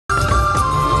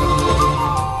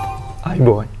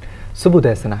අයිබෝන්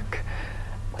සුබුදෑසනක්.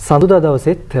 සඳුදා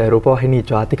දවසෙත් රූපවාහිනී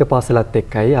ජාතික පාසලත්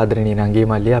එක්කයි ආදරණීය නංගී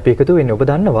මල්ලී අපි එකතු වෙන්නේ. ඔබ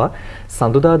දන්නවා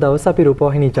සඳුදා දවස අපි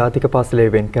රූපවාහිනී ජාතික පාසලේ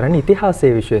වෙන් කරන්නේ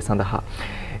ඉතිහාසයේ විෂය සඳහා.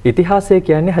 ඉතිහාසය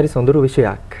කියන්නේ හරි සොඳුරු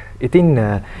විෂයක්. ඉතින්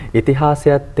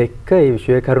ඉතිහාසයත් එක්ක මේ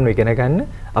විෂය කරුණු ඉගෙන ගන්න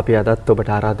අපි අදත්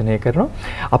ඔබට ආරාධනය කරනවා.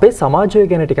 අපේ සමාජය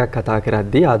ගැන ටිකක් කතා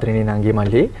කරද්දී ආදරණීය නංගී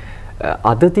මල්ලී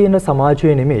අද තියෙන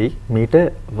සමාජය නෙමෙයි මීට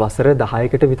වසර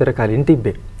 10කට විතර කලින්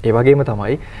තිබ්බේ. ඒ වගේම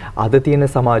තමයි අද තියෙන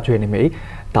සමාජය නෙමෙයි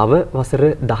තව වසර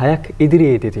 10ක්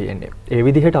ඉදිරියේදී තියෙන්නේ. ඒ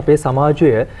විදිහට අපේ සමාජය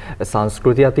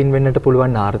සංස්කෘතිය අතින් වෙන්නට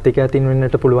පුළුවන්, ආර්ථිකය අතින්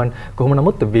වෙන්නට පුළුවන්. කොහොම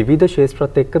නමුත් විවිධ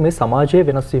ශාස්ත්‍රත් එක්ක මේ සමාජය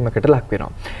වෙනස් වීමකට ලක්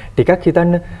වෙනවා. ටිකක්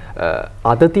හිතන්න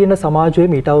අද තියෙන සමාජය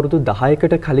මීට අවුරුදු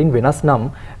 10කට කලින් වෙනස් නම්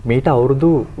මීට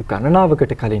අවුරුදු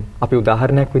ගණනාවකට කලින් අපි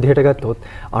උදාහරණයක් විදිහට ගත්තොත්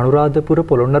අනුරාධපුර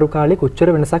පොළොන්නරු කාලේ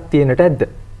කොච්චර වෙනසක් තියෙන්නට ඇද්ද?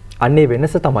 අන්නේ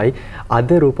වෙනස තමයි අද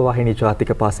රූපවාහිනී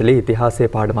ජාතික පාසලේ ඉතිහාසයේ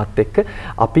පාඩමත් එක්ක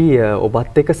අපි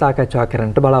ඔබත් එක්ක සාකච්ඡා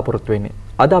කරන්නට බලාපොරොත්තු වෙන්නේ.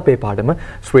 අද අපේ පාඩම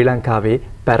ශ්‍රී ලංකාවේ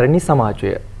පැරණි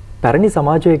සමාජය. පැරණි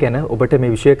සමාජය ගැන ඔබට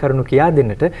මේ විෂය කරුණු කියා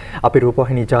දෙන්නට අපි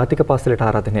රූපවාහිනී ජාතික පාසලට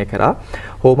ආරාධනය කරා.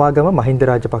 හෝමාගම මහින්ද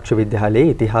රාජපක්ෂ විද්‍යාලයේ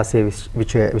ඉතිහාසයේ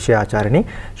විෂයාචාර්යනි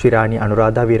ශ්‍රීරාණි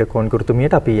අනුරාධා වීරකෝන්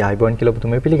ගුරුතුමියට අපි ආයිබෝන් කියලා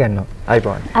ඔබතුමිය පිළිගන්නවා.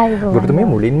 ආයිබෝන්. ගුරුතුමිය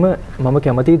මුලින්ම මම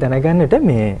කැමතියි දැනගන්නට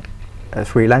මේ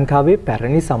ශ්‍රී ලංකාවේ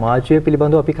පැරණි සමාජය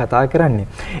පිළිබඳව අපි කතා කරන්නේ.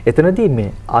 එතනදී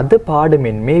මේ අද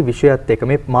පාඩමෙන් මේ විෂයත් එක්ක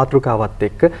මේ මාතෘකාවත්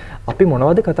එක්ක අපි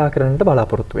මොනවද කතා කරන්නට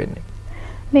බලාපොරොත්තු වෙන්නේ?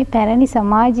 මේ පැරණි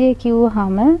සමාජය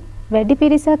කිව්වහම වැඩි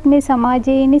පිරිසක් මේ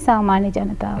සමාජයේ ඉන්නේ සාමාන්‍ය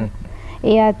ජනතාව.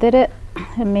 ඒ අතර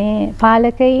මේ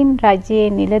පාලකයින්,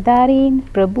 රජයේ නිලධාරීන්,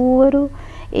 ප්‍රභූවරු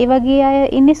ඒ වගේ අය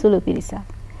ඉන්නේ සුළු පිරිසක්.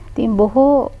 ඉතින්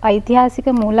බොහෝ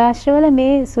ඓතිහාසික මූලාශ්‍රවල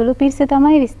මේ සුළු පිරිස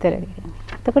තමයි විස්තර වෙන්නේ.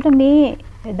 එතකොට මේ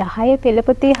 10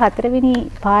 පෙළපොතේ 4 වෙනි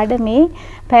පාඩමේ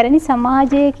පැරණි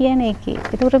සමාජය කියන එකේ.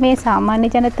 ඒකට මේ සාමාන්‍ය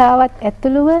ජනතාවත්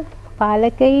ඇතුළුව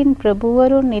පාලකයින්,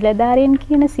 ප්‍රභූවරුන්, නිලධාරීන්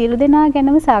කියන සියලු දෙනා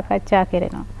ගැනම සාකච්ඡා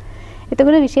කරනවා.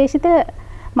 එතකොට විශේෂිත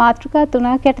මාතෘකා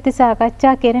 3ක් යටතේ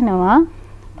සාකච්ඡා කරනවා.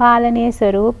 පාලනීය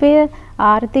ස්වરૂපය,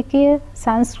 ආර්ථිකය,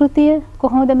 සංස්කෘතිය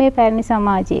කොහොමද මේ පැරණි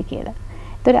සමාජය කියලා.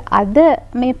 ඒතකොට අද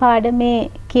මේ පාඩමේ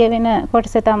කියවෙන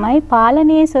කොටස තමයි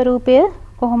පාලනීය ස්වરૂපය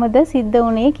කොහොමද සිද්ධ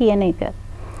වුනේ කියන එක.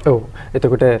 ඔව්.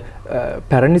 එතකොට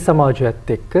පැරණි සමාජයත්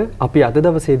එක්ක අපි අද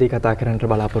දවසේදී කතා කරන්නට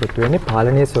බලාපොරොත්තු වෙන්නේ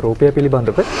පාලනීය ස්වરૂපය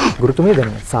පිළිබඳව. ගුරුතුමිය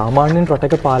දැන් සාමාන්‍යයෙන්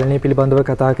රටක පාලනය පිළිබඳව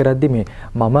කතා කරද්දී මේ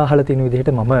මම අහලා තියෙන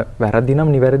විදිහට මම වැරදි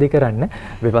නම් නිවැරදි කරන්න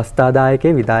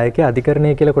ව්‍යවස්ථාදායකයේ, විධායකයේ,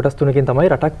 අධිකරණයේ කියලා කොටස් තුනකින් තමයි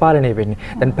රටක් පාලනය වෙන්නේ.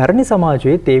 දැන් පැරණි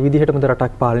සමාජයේ ඒ විදිහටමද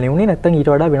රටක් පාලනය වුණේ නැත්නම්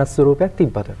ඊට වඩා වෙනස් ස්වરૂපයක්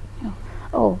තිබ්බද?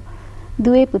 ඔව්.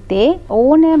 දුවේ පුතේ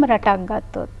ඕනෑම රටක්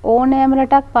ගත්තොත් ඕනෑම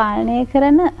රටක් පාලනය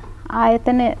කරන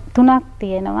ආයතන 3ක්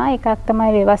තියෙනවා. එකක් තමයි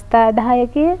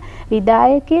ව්‍යවස්ථාදායකය,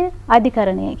 විධායකය,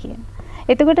 අධිකරණය කියන.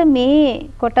 එතකොට මේ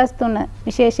කොටස් තුන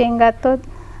විශේෂයෙන් ගත්තොත්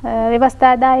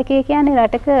ව්‍යවස්ථාදායකය කියන්නේ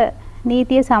රටක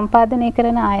නීතිය සම්පාදනය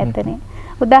කරන ආයතනය.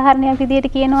 උදාහරණයක් විදිහට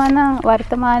කියනවා නම්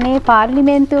වර්තමානයේ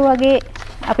පාර්ලිමේන්තුව වගේ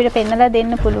අපිට පෙන්නලා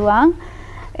දෙන්න පුළුවන්.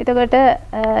 එතකොට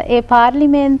ඒ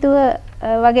පාර්ලිමේන්තුව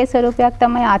වගේ ස්වරූපයක්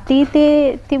තමයි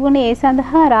අතීතයේ තිබුණේ. ඒ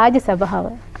සඳහා රාජ්‍ය සභාව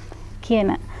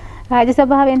කියන රාජ්‍ය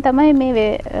සභාවෙන් තමයි මේ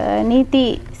නීති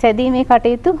සැදීමේ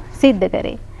කටයුතු සිද්ධ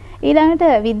කරේ. ඊළඟට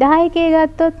විධායකයෙක්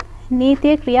ගත්තොත්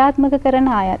නීතිය ක්‍රියාත්මක කරන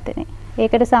ආයතනය.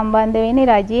 ඒකට සම්බන්ධ වෙන්නේ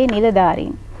රජයේ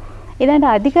නිලධාරීන්. ඊළඟට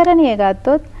අධිකරණය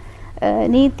ගත්තොත්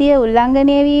නීතිය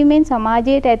උල්ලංඝනය වීමෙන්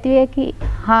සමාජයට ඇතිවිය හැකි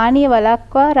හානිය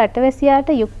වළක්වා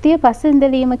රටවැසියාට යුක්තිය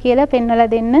පසඳලීම කියලා පෙන්වලා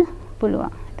දෙන්න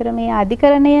පුළුවන්. ඒතර මේ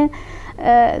අධිකරණය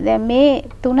දැන් මේ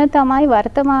තුන තමයි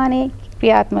වර්තමානයේ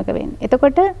ක්‍රියාත්මක වෙන්නේ.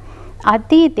 එතකොට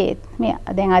අතීතයේ මේ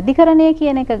දැන් අධිකරණය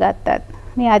කියන එක ගත්තත්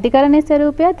මේ අධිකරණයේ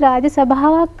ස්වරූපයත් රාජ්‍ය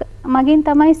සභාවක් මගින්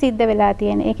තමයි සිද්ධ වෙලා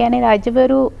තියෙන්නේ. ඒ කියන්නේ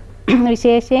රජවරු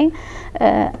විශේෂයෙන්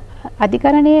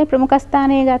අධිකරණයේ ප්‍රමුඛ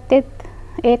ස්ථානය ගත්තෙත්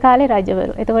ඒ කාලේ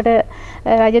රජවරු. එතකොට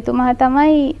රජතුමා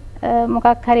තමයි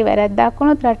මොකක් හරි වැරැද්දක්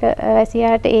වුණොත් රට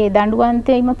වැසියාට ඒ දඬුවම්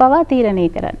තීම පවා තීරණය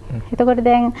කරන්නේ. එතකොට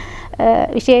දැන්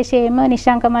විශේෂයෙන්ම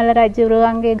නිශ්ශංකමල්ල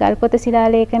රජුරුවන්ගේ ගල්පොත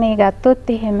ශිලාලේඛනය ගත්තොත්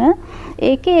එහෙම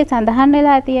ඒකේ සඳහන්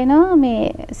වෙලා තියෙනවා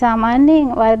මේ සාමාන්‍යයෙන්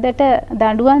වරදට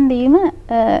දඬුවම් දීම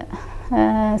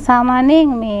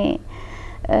සාමාන්‍යයෙන් මේ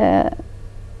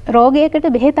රෝගයකට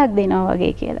බෙහෙතක් දෙනවා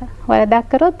වගේ කියලා. වරදක්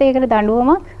කරොත් ඒකට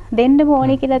දඬුවමක් දෙන්න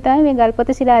ඕනේ කියලා තමයි මේ ගල්පොත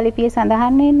ශිලාලිපියේ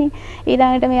සඳහන් වෙන්නේ.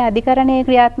 ඊළඟට මේ අධිකරණයේ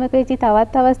ක්‍රියාත්මක වෙච්ච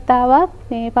තවත් අවස්ථාවක්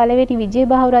මේ පළවෙනි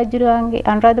විජයබාහු රජුගේ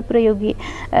අනුරාධපුර යුගයේ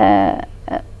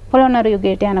පොළොන්නරු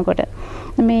යුගයට යනකොට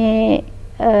මේ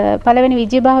පළවෙනි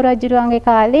විජයබාහු රජුගේ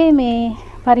කාලේ මේ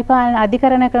පරිපාලන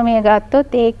අධිකරණ ක්‍රමය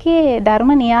ගත්තොත් ඒකේ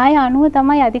ධර්ම න්‍යාය අනුව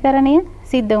තමයි අධිකරණය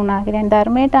සිද්ධ වුණා. කියන්නේ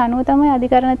ධර්මයට අනුව තමයි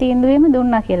අධිකරණ තීන්දුවෙම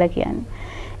දුන්නා කියලා කියන්නේ.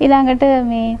 ඊළඟට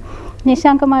මේ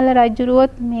නිශංක මල්ල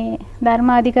රජුරුවොත් මේ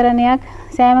ධර්මාධිකරණයක්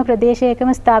සෑම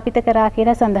ප්‍රදේශයකම ස්ථාපිත කරා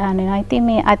කියලා සඳහන් වෙනවා. ඉතින්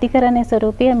මේ අධිකරණයේ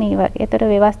ස්වરૂපය මේ වගේ. ඒතර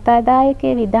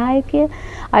ව්‍යවස්ථාදායකයේ විධායකයේ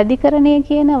අධිකරණයේ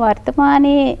කියන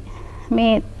වර්තමානයේ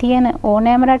මේ තියෙන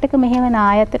ඕනෑම රටක මෙහෙවන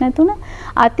ආයතන තුන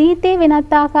අතීතයේ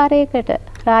වෙනත් ආකාරයකට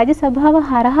රාජ්‍ය සභාව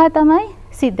හරහා තමයි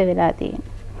සිද්ධ වෙලා තියෙන්නේ.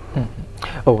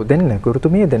 ඔව් දැන්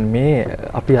ගුරුතුමිය දැන් මේ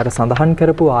අපි අර සඳහන්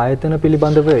කරපු ආයතන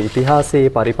පිළිබඳව ඉතිහාසයේ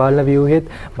පරිපාලන ව්‍යුහයේත්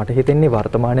මට හිතෙන්නේ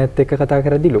වර්තමානයේත් එක්ක කතා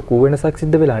කරද්දී ලොකු වෙනසක්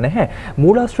සිද්ධ වෙලා නැහැ.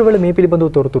 මූලාශ්‍රවල මේ පිළිබඳව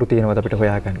තොරතුරු තියෙනවද අපිට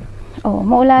හොයාගන්න? ඔව්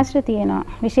මූලාශ්‍ර තියෙනවා.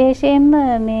 විශේෂයෙන්ම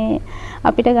මේ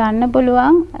අපිට ගන්න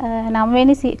පුළුවන් 9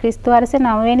 වෙනි ක්‍රිස්තු වර්ෂ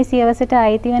 9 වෙනි සියවසට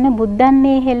අයිති වෙන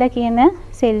බුද්ධන්නේ හෙළ කියන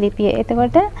සෙල්ලිපිය.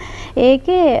 එතකොට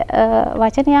ඒකේ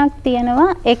වචනයක් තියෙනවා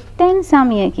එක්තෙන්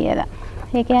සමිය කියලා.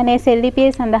 ඒ කියන්නේ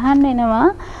සෙල්ලිපියේ සඳහන් වෙනවා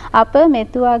අප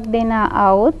මෙතුවක් දෙන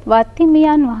අවුත්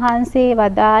වත්හිමියන් වහන්සේ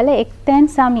වදාළ එක්තෙන්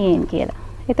සමියෙන් කියලා.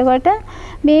 එතකොට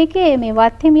මේකේ මේ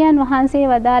වත්හිමියන් වහන්සේ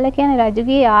වදාළ කියන්නේ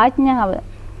රජුගේ ආඥාව.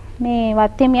 මේ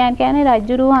වත්හිමියන් කියන්නේ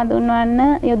රජුරු හඳුන්වන්න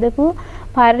යොදපු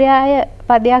පර්යාය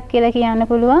පදයක් කියලා කියන්න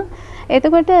පුළුවන්.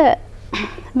 එතකොට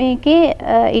මේකේ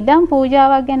ඉඩම්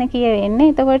පූජාවක් ගැන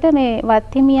කියවෙන්නේ. එතකොට මේ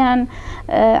වත්හිමියන්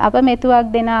අප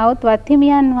මෙතුවක් දෙන අවුත්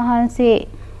වත්හිමියන් වහන්සේ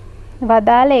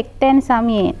වදාළ එක්තෙන්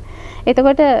සමියෙන්.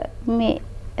 එතකොට මේ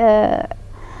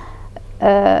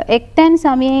එක්තෙන්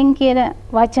සමියෙන් කියන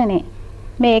වචනේ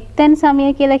මේ එක්තෙන්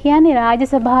සමිය කියලා කියන්නේ රාජ්‍ය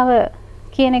සභාව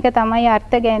කියන එක තමයි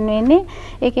අර්ථ ගැන්වෙන්නේ.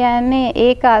 ඒ කියන්නේ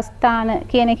ඒක අස්ථාන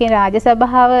කියන එකේ රාජ්‍ය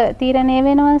සභාව තීරණය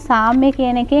වෙනවා. සාම්‍ය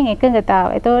කියන එකෙන් එකඟතාව.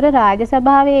 එතකොට රාජ්‍ය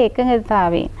සභාවේ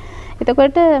එකඟතාවයෙන්.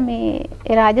 එතකොට මේ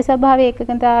රාජ්‍ය සභාවේ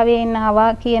එකඟතාවයෙන් ආවා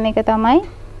කියන එක තමයි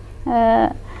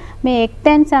මේ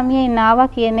එක්තෙන් සමියෙන්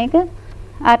ආවා කියන එක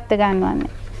අර්ථ ගන්නවන්නේ.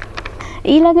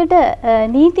 ඊළඟට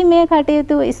නීතිමය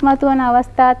කටයුතු ඉස්මතු වන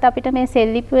අවස්ථාත් අපිට මේ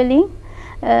සෙල්ලිපි වලින්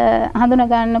හඳුනා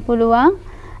ගන්න පුළුවන්.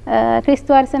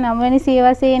 ක්‍රිස්තු වර්ෂ 9 වෙනි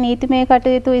සියවසේ නීතිමය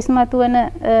කටයුතු ඉස්මතු වන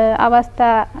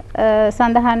අවස්ථා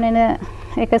සඳහන් වෙන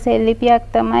එක සෙල්ලිපියක්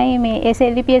තමයි මේ. ඒ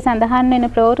සෙල්ලිපියේ සඳහන් වෙන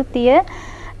ප්‍රවෘත්තිය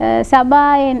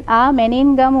සබායෙන් ආ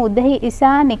මෙනින් ගම උදෙහි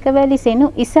ඉසා නිකවැලි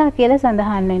සෙනු ඉසා කියලා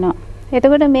සඳහන් වෙනවා.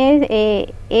 එතකොට මේ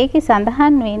ඒකේ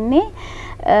සඳහන් වෙන්නේ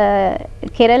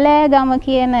කෙරළෑ ගම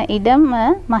කියන ඉඩම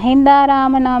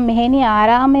මහින්දාරාම නම් මෙහෙණි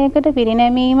ආරාමයකට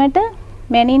පිරිනැමීමට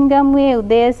මැනින්ගමුවේ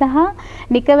උදය සහ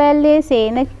නිකවැල්ලේ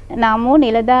සේන නම් වූ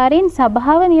නිලධාරීන්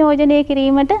සභාව නියෝජනය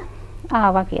කිරීමට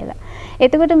ආවා කියලා.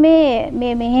 එතකොට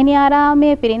මේ මෙහෙණි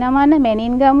ආරාමයේ පිරිනමන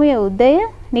මැනින්ගමුවේ උදය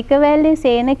නිකවැල්ලේ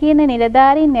සේන කියන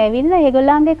නිලධාරීන් ඇවිල්ලා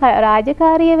ඒගොල්ලන්ගේ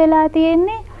රාජකාරිය වෙලා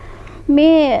තියෙන්නේ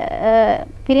මේ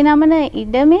පිරිනමන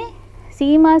ඉඩමේ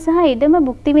සීමා සහ ඉඩම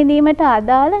භුක්ති විඳීමට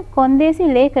අදාළ කොන්දේසි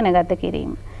ලේඛනගත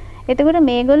කිරීම. එතකොට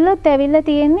මේගොල්ලොත් ඇවිල්ලා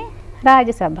තියෙන්නේ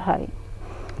රාජ්‍ය සභාවේ.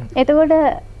 එතකොට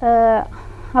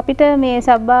අපිට මේ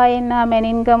සභාවෙන්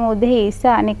මැනින්ගම උදෙහි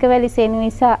ඉසා නිකවැලි සෙනු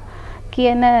ඉසා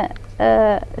කියන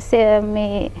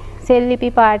මේ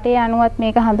සෙල්ලිපි පාඨයේ අනුවත්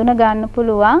මේක හඳුනා ගන්න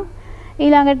පුළුවන්.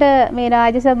 ඊළඟට මේ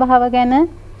රාජ්‍ය සභාව ගැන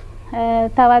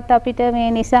තවත් අපිට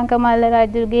මේ නිසංක මල්ල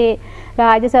රජුගේ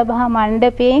රාජ්‍ය සභා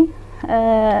මණ්ඩපයෙන්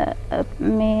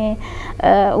මේ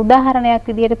උදාහරණයක්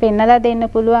විදිහට පෙන්නලා දෙන්න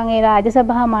පුළුවන්. ඒ රාජ්‍ය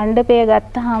සභා මණ්ඩපය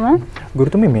ගත්තාම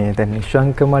ගුරුතුමී මේ දැන්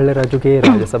නිශංක මල්ල රජුගේ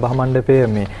රාජ්‍ය සභා මණ්ඩපය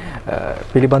මේ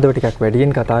පිළිබඳව ටිකක්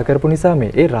වැඩියෙන් කතා කරපු නිසා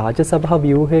මේ ඒ රාජ්‍ය සභා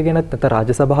ව්‍යුහය ගැනත් නැත්නම්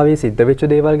රාජ්‍ය සභාවේ සිද්ධ වෙච්ච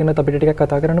දේවල් ගැනත් අපිට ටිකක්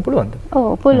කතා කරන්න පුළුවන්ද? ඔව්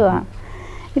පුළුවන්.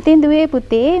 ඉතින් දුවේ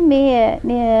පුතේ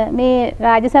මේ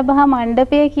රාජ්‍ය සභා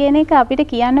මණ්ඩපය කියන එක අපිට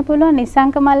කියන්න පුළුවන්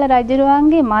නිසංක මල්ල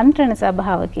රජුරුවන්ගේ මන්ත්‍රණ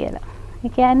සභාව කියලා.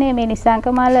 ඒ කියන්නේ මේ නිසංක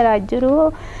මල්ල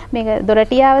රජුරුව මේක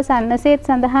දොරටියාව සන්නසෙත්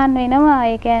සඳහන් වෙනවා.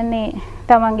 ඒ කියන්නේ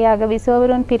තමන්ගේ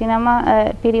අගවිසවරුන්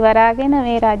පිරිවරාගෙන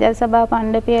මේ රාජ්‍ය සභා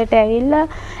මණ්ඩපයට ඇවිල්ලා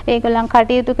ඒගොල්ලන්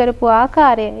කටයුතු කරපු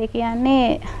ආකාරය. ඒ කියන්නේ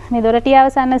මේ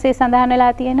දොරටියාව සන්නසේ සඳහන්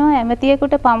වෙලා තියෙනවා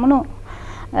ඇමතියෙකුට පමුණු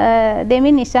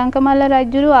දෙමින් නිශංක මල්ල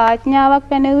රජුරුව ආඥාවක්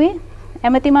පැනවුවේ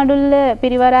ඇමති මඩුල්ල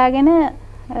පිරිවරාගෙන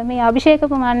මේ අභිෂේක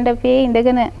මණ්ඩපයේ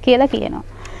ඉඳගෙන කියලා කියනවා.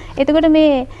 එතකොට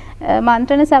මේ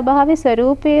මන්ත්‍රණ සභාවේ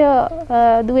ස්වරූපය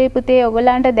දුවේ පුතේ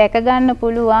ඔයගලන්ට දැක ගන්න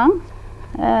පුළුවන්.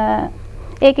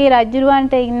 ඒකේ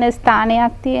රජුරවන්ට ඉන්න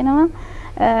ස්ථානයක් තියෙනවා.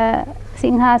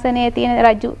 සිංහාසනයේ තියෙන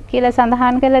රජු කියලා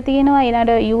සඳහන් කරලා තියෙනවා.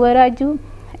 ඊළඟට යුව රජු,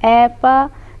 ඈපා,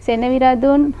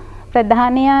 සෙනවිරදුන්,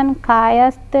 ප්‍රධානියන්,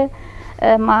 කායස්ත,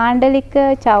 මාණ්ඩලික,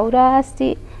 චෞරාස්ති,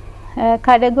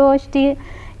 කඩගෝෂ්ටි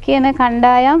කියන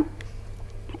කණ්ඩායම්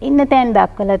ඉන්න තැන්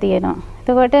දක්වලා තියෙනවා.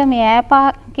 එතකොට මේ ඈපා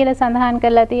කියලා සඳහන්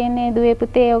කරලා තියෙන්නේ දුවේ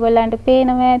පුතේ ඔයගොල්ලන්ට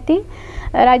පේනවා ඇති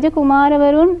රජ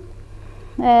කුමාරවරුන්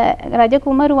රජ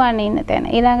කුමරුවන් ඉන්න තැන.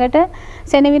 ඊළඟට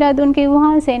සෙනවිරදුන්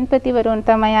කිව්වහම සෙන්පතිවරුන්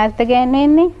තමයි අර්ථ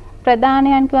ගැන්වෙන්නේ.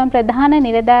 ප්‍රධානයන් කියවන් ප්‍රධාන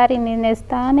නිලධාරීන් ඉන්න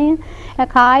ස්ථානය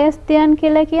කායස්ථයන්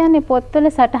කියලා කියන්නේ පොත්වල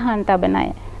සටහන් තබන අය.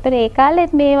 ඒතර ඒ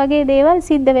කාලෙත් මේ වගේ දේවල්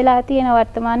සිද්ධ වෙලා තියෙන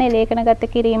වර්තමානයේ ලේඛනගත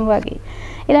කිරීම වගේ.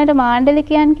 ඊළඟට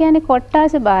මාණ්ඩලිකයන් කියන්නේ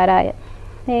කොට්ටාස බාරාය.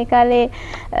 ඒ කාලේ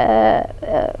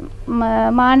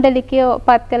මාණ්ඩලිකයෝ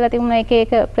පත් කරලා තිබුණ එක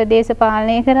එක ප්‍රදේශ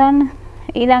පාලනය කරන්න.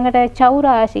 ඊළඟට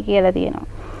චෞරාශි කියලා තියෙනවා.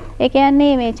 ඒ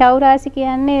කියන්නේ මේ චෞරාශි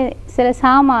කියන්නේ ඉතල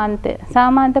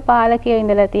සාමාන්ත පාලකයෝ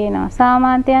ඉඳලා තියෙනවා.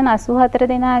 සාමාන්තයන් 84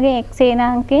 දෙනාගේ එක්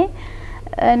සේනාංකේ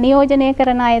නියෝජනය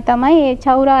කරන අය තමයි මේ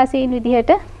චෞරාශීන්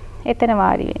විදිහට එතන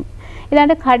වාඩි වෙන්නේ.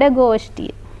 ඊළඟට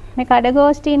කඩගෝෂ්ඨිය. මේ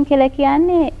කඩගෝෂ්ඨීන් කියලා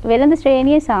කියන්නේ වෙළඳ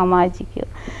ශ්‍රේණියේ සමාජිකයෝ.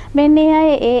 මෙන්න අය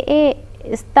ඒ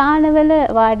ස්ථානවල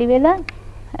වාඩි වෙලා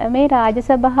මේ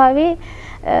රාජසභාවේ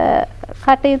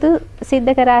කටයුතු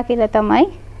සිද්ධ කරා කියලා තමයි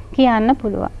කියන්න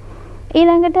පුළුවන්.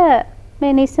 ඊළඟට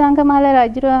මේ නිස්සංගමාල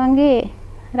රජුගේ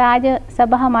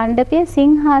රාජසභා මණ්ඩපයේ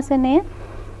සිංහාසනය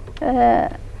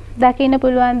දකින්න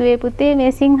පුළුවන් දුවේ පුතේ.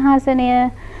 මේ සිංහාසනය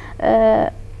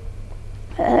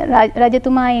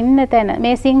රජතුමා ඉන්න තැන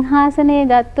මේ සිංහාසනය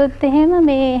ගත්තොත් එහෙම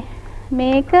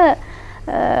මේක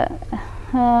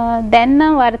දැන්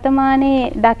නම් වර්තමානයේ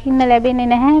දකින්න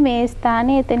ලැබෙන්නේ නැහැ. මේ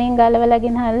ස්ථානයේ එතනින් ගලවලා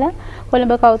ගෙනහල්ලා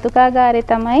කොළඹ කෞතුකාගාරේ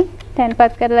තමයි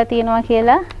තැන්පත් කරලා තියෙනවා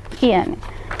කියලා කියන්නේ.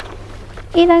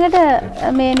 ඊළඟට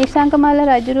මේ නිශ්ශංකමල්ල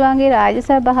රජුගේ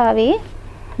රාජසභාවේ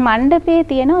මණ්ඩපයේ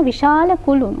තියෙන විශාල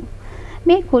කුළුණු.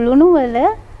 මේ කුළුණු වල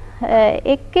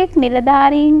එක්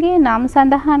නිලධාරීන්ගේ නම්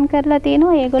සඳහන් කරලා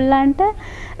තියෙනවා. ඒගොල්ලන්ට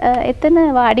එතන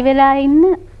වාඩි වෙලා ඉන්න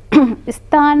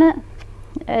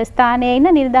ස්ථානයේ ඉන්න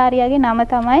නිලධාරියාගේ නම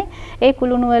තමයි ඒ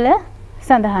කුළුණු වල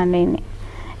සඳහන් වෙන්නේ.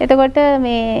 එතකොට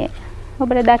මේ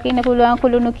ඔබට දකින්න පුළුවන්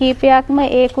කුළුණු කීපයක්ම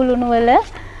ඒ කුළුණු වල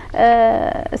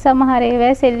සමහර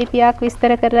ඒවා සෙල්ලිපියක්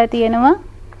විස්තර කරලා තියෙනවා.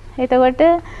 එතකොට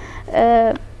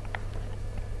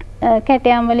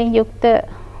කැටයම් වලින් යුක්ත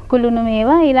කුළුණු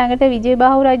මේවා. ඊළඟට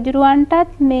විජයබාහු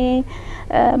රජුරවන්ටත්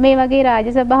මේ වගේ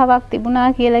රාජසභාවක් තිබුණා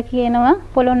කියලා කියනවා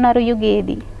පොළොන්නරු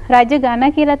යුගයේදී. රජ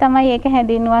ගණ කියලා තමයි ඒක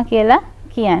හැඳින්වුවා කියලා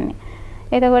කියන්නේ.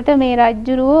 එතකොට මේ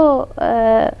රජුරෝ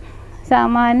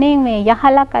සාමාන්‍යයෙන් මේ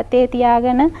යහලක් අතේ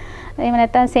තියාගෙන එහෙම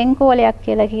නැත්නම් සෙන්කෝලයක්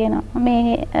කියලා කියනවා. මේ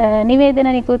නිවේදන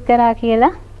නිකුත් කරා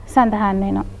කියලා සඳහන්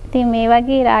වෙනවා. ඉතින් මේ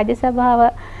වගේ රාජසභාව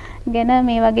ගැන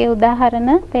මේ වගේ උදාහරණ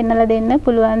පෙන්වලා දෙන්න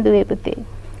පුළුවන් දුවේ පුතේ.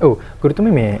 ඔව්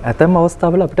ගුරුතුමී මේ ඇතම්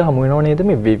අවස්ථාවල අපිට හමු වෙනව නේද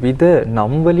මේ විවිධ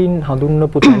නම් වලින්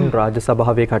හඳුන්වපු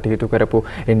රාජසභාවේ කටයුතු කරපු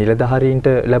ඒ නිලධාරීන්ට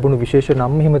ලැබුණු විශේෂ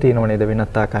නම් එහෙම තියෙනව නේද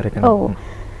වෙනත් ආකාරයකට? ඔව්.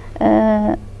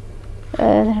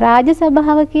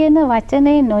 රාජසභාව කියන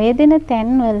වචනේ නොයෙදෙන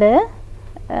තැන්වල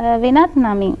වෙනත්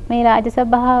නමින් මේ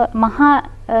රාජසභාව මහා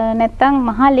නැත්තම්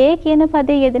මහලේ කියන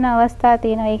පදේ යෙදෙන අවස්ථා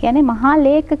තියෙනවා. ඒ කියන්නේ මහා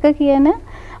ලේකක කියන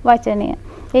වචනය.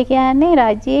 ඒ කියන්නේ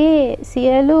රජයේ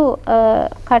සියලු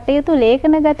කටයුතු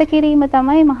ලේඛනගත කිරීම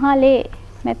තමයි මහලේ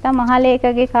නැත්තම්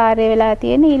මහලේකගේ කාර්ය වෙලා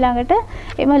තියෙන. ඊළඟට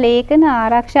එම ලේඛන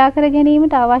ආරක්ෂා කර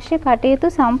ගැනීමට අවශ්‍ය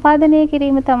කටයුතු සම්පාදනය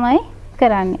කිරීම තමයි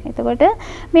කරන්නේ. එතකොට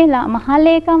මේ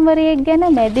මහලේකම්වරයෙක් ගැන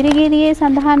මැදිරිගිරියේ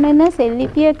සඳහන් වෙන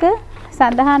සෙල්ලිපියක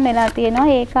සඳහන් වෙලා තියෙනවා.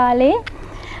 ඒ කාලේ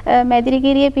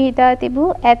මැදිරිගිරියේ පිහිටා තිබූ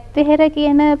ඇත්වෙහෙර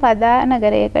කියන පදා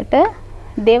නගරයකට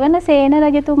දෙවන සේන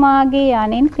රජතුමාගේ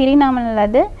යනින් පිරිනමන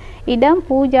ලද ඉඩම්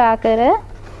පූජා කර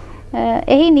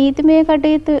එහි නීතිමය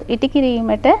කටයුතු ඉටු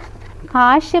කිරීමට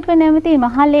කාශ්‍යප නැමැති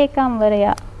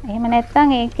මහලේකම්වරයා එහෙම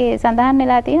නැත්නම් ඒකේ සඳහන්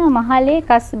වෙලා තියෙනවා මහලේ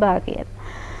කස්බා කියලා.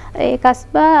 ඒ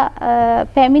කස්බා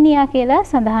පැමිණියා කියලා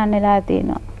සඳහන් වෙලා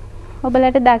තියෙනවා.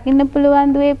 ඔබලට දකින්න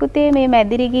පුළුවන් දුවේ පුතේ මේ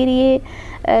මැදිරිගිරියේ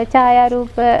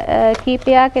ඡායාරූප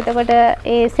කීපයක්. එතකොට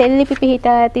ඒ සෙල්ලිපි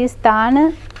පිහිටා ඇති ස්ථාන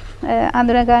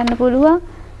අඳුර ගන්න පුළුවන්.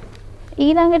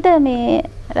 ඊළඟට මේ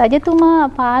රජතුමා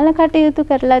පාලන කටයුතු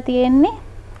කරලා තියෙන්නේ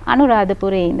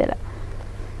අනුරාධපුරයේ ඉඳලා.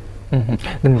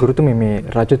 දැන් ගුරුතුමී මේ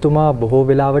රජතුමා බොහෝ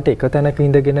වෙලාවට එක තැනක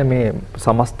ඉඳගෙන මේ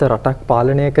සමස්ත රටක්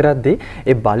පාලනය කරද්දී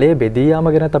ඒ බලය බෙදී යාම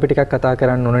ගැන අපි ටිකක් කතා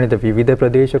කරන්න ඕන නේද? විවිධ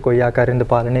ප්‍රදේශ කොයි ආකාරයෙන්ද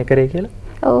පාලනය කරේ කියලා?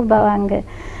 ඔව් බවංග.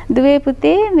 දුවේ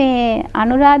පුතේ මේ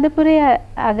අනුරාධපුරයේ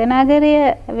අගනගරය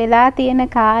වෙලා තියෙන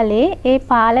කාලේ ඒ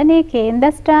පාලනයේ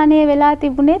කේන්ද්‍රස්ථානය වෙලා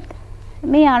තිබුණෙත්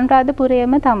මේ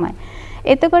අනුරාධපුරයේම තමයි.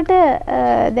 එතකොට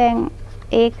දැන්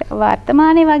ඒ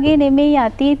වර්තමානයේ වගේ නෙමෙයි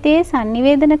අතීතයේ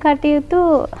sannivedana කටයුතු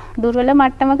දුර්වල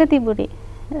මට්ටමක තිබුණේ.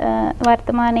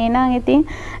 වර්තමානයේ නම් ඉතින්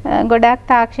ගොඩක්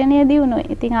තාක්ෂණය දියුණුයි.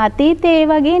 ඉතින් අතීතයේ ඒ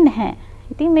වගේ නැහැ.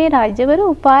 ඉතින් මේ රජවරු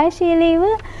උපායශීලීව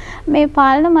මේ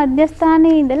පාලන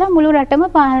මධ්‍යස්ථානයේ ඉඳලා මුළු රටම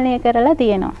පාලනය කරලා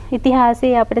තියෙනවා.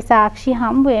 ඉතිහාසයේ අපිට සාක්ෂි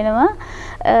හම්බ වෙනවා.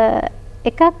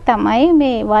 එකක් තමයි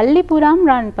මේ වල්ලිපුරම්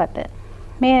රන්පත.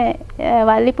 මේ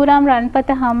වල්ලිපුරම්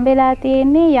රන්පත හම්බෙලා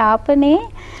තියෙන්නේ යාපනයේ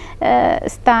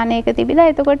ස්ථානයක තිබිලා.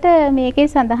 එතකොට මේකේ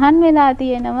සඳහන් වෙලා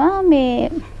තියෙනවා මේ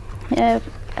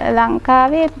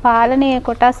ලංකාවේ පාලනයේ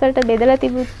කොටස් වලට බෙදලා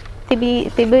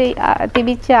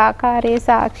තිබිච්ච ආකාරයේ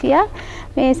සාක්ෂියක්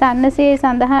මේ සන්නසේ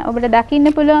සඳහන් ඔබට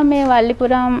දකින්න පුළුවන් මේ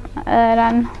වල්ලිපුරම්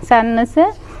රන් සන්නස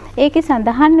ඒකේ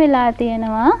සඳහන් වෙලා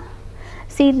තියෙනවා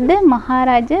සිද්ධ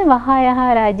මහරජ වහයහ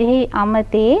රජෙහි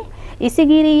අමතේ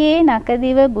ඉසිගිරියේ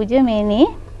නකදිව බුජමෙනි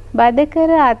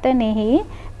බදකර අතනෙහි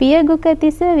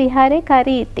පියගුකතිස විහාරේ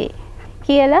කරීතේ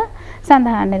කියලා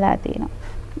සඳහන් වෙලා තියෙනවා.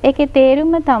 ඒකේ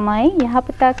තේරුම තමයි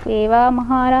යහපතක් වේවා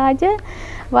මහරජ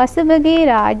වසභගේ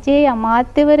රාජ්‍යයේ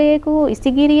අමාත්‍යවරයෙකු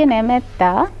ඉසිගිරිය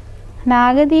නැමැත්තා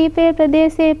නාගදීපේ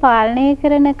ප්‍රදේශයේ පාලනය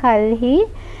කරන කල්හි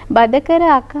බදකර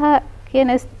අකහ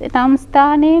කියන නම්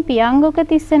ස්ථානයේ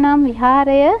පියංගුකතිස්ස නම්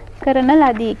විහාරය කරන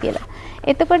ලදී කියලා.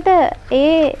 එතකොට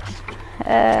ඒ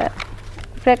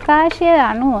ප්‍රකාශය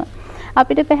අනුව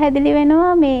අපිට පැහැදිලි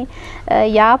වෙනවා මේ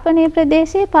යාපනයේ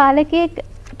ප්‍රදේශයේ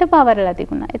පාලකයෙක්ට පවරලා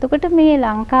තිබුණා. එතකොට මේ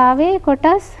ලංකාවේ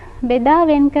කොටස් බෙදා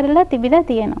වෙන් කරලා තිබිලා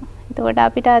තියෙනවා. එතකොට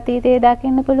අපිට අතීතයේ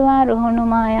දකින්න පුළුවන් රුහුණු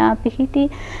මායා පිහිටි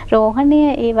රෝහණය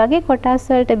ඒ වගේ කොටස්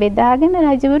වලට බෙදාගෙන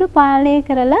රජවරු පාලනය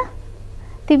කරලා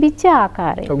තිබිච්ච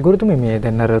ආකාරය. ගුරුතුමී මේ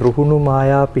දැන් අර රුහුණු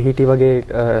මායා පිහිටි වගේ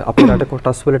අපේ රට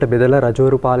කොටස් වලට බෙදලා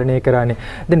රජවරු පාලනය කරානේ.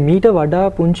 දැන් මීට වඩා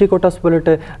පුංචි කොටස් වලට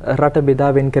රට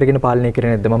බෙදා වෙන් කරගෙන පාලනය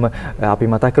කරේ නැද්ද? මම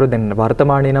අපි මතක් කරොත් දැන්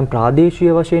වර්තමානයේ නම්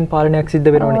ප්‍රාදේශීය වශයෙන් පාලනයක්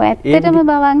සිද්ධ වෙනවනේ. ඇත්තටම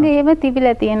බවංග ඒව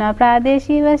තිබිලා තියෙනවා.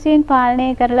 ප්‍රාදේශීය වශයෙන්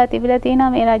පාලනය කරලා තිබිලා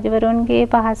තියෙනවා මේ රජවරුන්ගේ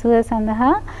පහසුව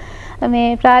සඳහා. මේ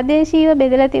ප්‍රාදේශීයව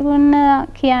බෙදලා තිබුණ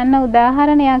කියන්න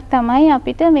උදාහරණයක් තමයි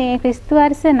අපිට මේ ක්‍රිස්තු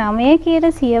වර්ෂ 9 කියන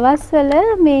සියවස්වල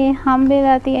මේ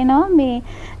හම්බෙලා තියෙනවා මේ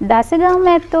දසගම්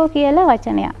ඇත්තෝ කියලා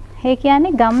වචනයක්. ඒ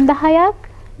කියන්නේ ගම් 10ක්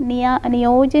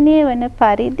නියෝජනය වන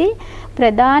පරිදි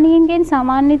ප්‍රධානීන්ගෙන්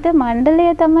සමන්විත මණ්ඩලය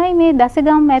තමයි මේ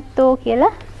දසගම් ඇත්තෝ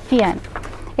කියලා කියන්නේ.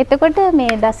 එතකොට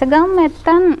මේ දසගම්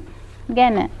ඇත්තන්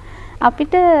ගැන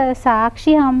අපිට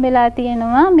සාක්ෂි හම්බෙලා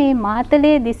තියෙනවා මේ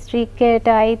මාතලේ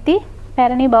දිස්ත්‍රික්කයට අයිති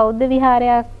පැරණි බෞද්ධ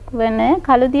විහාරයක් වන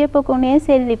කළුදිය පොකුණේ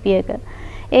සෙල්ලිපියක.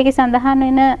 ඒකේ සඳහන්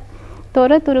වෙන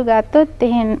තොරතුරු ගත්තොත්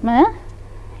එහෙම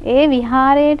ඒ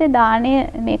විහාරයට දාණය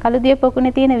මේ කළුදිය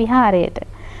පොකුණේ තියෙන විහාරයට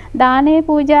දාණය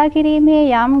පූජා කිරීමේ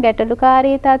යම්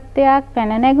ගැටලුකාරී තත්ත්වයක්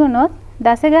පැන නැගුණොත්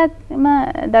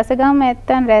දසගම්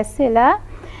ඇත්තන් රැස් වෙලා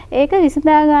ඒක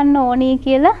විසඳා ගන්න ඕනි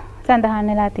කියලා සඳහන්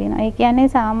වෙලා තියෙනවා. ඒ කියන්නේ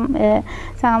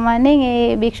සාමාන්‍යයෙන්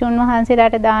ඒ භික්ෂුන්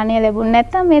වහන්සේලාට දාණය ලැබුණ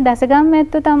නැත්නම් මේ දසගම්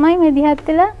ඇත්තෝ තමයි මේ දිහත්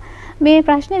වෙලා මේ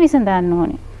ප්‍රශ්නේ විසඳන්න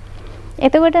ඕනේ.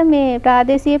 එතකොට මේ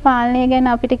ප්‍රාදේශීය පාලනය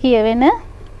ගැන අපිට කියවෙන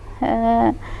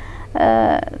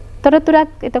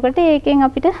තොරතුරක් එතකොට ඒකෙන්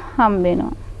අපිට හම්බ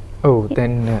වෙනවා. ඔව්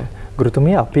දැන්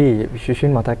ගුරුතුමිය අපි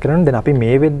විශේෂයෙන් මතක් කරනවා දැන් අපි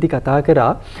මේ වෙද්දි කතා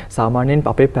කරා සාමාන්‍යයෙන්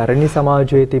අපේ පැරණි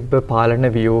සමාජයේ තිබ්බ පාලන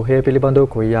ව්‍යුහය පිළිබඳව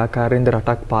කොයි ආකාරයෙන්ද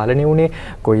රටක් පාලනය වුණේ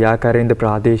කොයි ආකාරයෙන්ද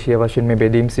ප්‍රාදේශීය වශයෙන් මේ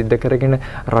බෙදීම් සිද්ධ කරගෙන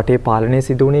රටේ පාලනය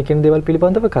සිදු වුණේ කියන දේවල්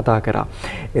පිළිබඳව කතා කරා.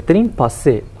 එතනින්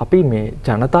පස්සේ අපි මේ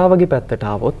ජනතාවගේ පැත්තට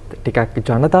ආවොත් ටිකක්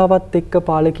ජනතාවත් එක්ක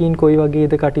පාලකීන් කොයි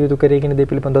වගේද කටයුතු කරේ කියන දේ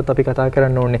පිළිබඳවත් අපි කතා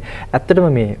කරන්න ඕනේ.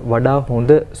 ඇත්තටම මේ වඩා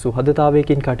හොඳ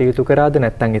සුහදතාවයකින් කටයුතු කරාද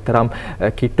නැත්නම් ඊතරම්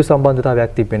කිට්ටු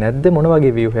සම්බන්ධතාවයක් තිබ්බේ නැද්ද? මොන වගේ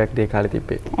ව්‍යුහයක්ද ඒ කාලේ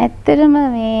තිබ්බේ? ඇත්තටම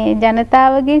මේ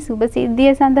ජනතාවගේ සුබ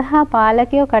සිද්ධිය සඳහා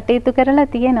පාලකයෝ කටයුතු කරලා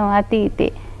තියෙනවා අතීතේ.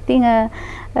 ඉතින්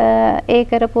ඒ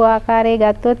කරපු ආකාරය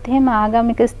ගත්තොත් එහෙම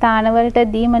ආගමික ස්ථානවලට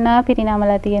දීමනා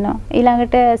පිරිනමලා තියෙනවා.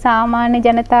 ඊළඟට සාමාන්‍ය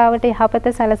ජනතාවට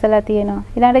යහපත සලසලා තියෙනවා.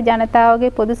 ඊළඟට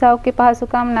ජනතාවගේ පොදු සෞඛ්‍ය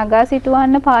පහසුකම් නගා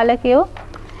සිටවන්න පාලකයෝ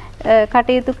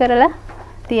කටයුතු කරලා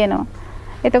තියෙනවා.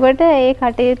 එතකොට ඒ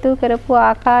කටයුතු කරපු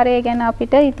ආකාරය ගැන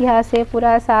අපිට ඉතිහාසයේ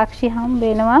පුරා සාක්ෂි හම්බ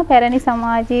වෙනවා. පැරණි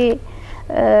සමාජයේ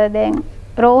දැන්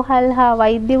රෝහල් හා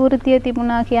වෛද්‍ය වෘත්තිය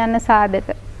තිබුණා කියන සාධක.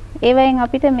 ඒවෙන්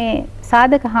අපිට මේ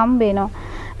සාධක හම්බ වෙනවා.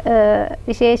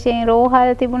 විශේෂයෙන්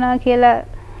රෝහල් තිබුණා කියලා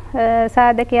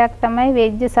සාධකයක් තමයි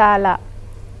වෙජ්ජශාලා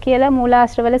කියලා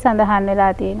මූලාශ්‍රවල සඳහන්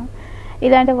වෙලා තියෙනවා.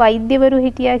 ඊළඟට වෛද්‍යවරු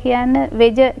හිටියා කියන්නේ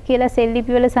වෙජ කියලා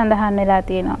සෙල්ලිපිවල සඳහන් වෙලා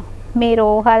තියෙනවා. මේ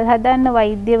රෝහල් හදන්න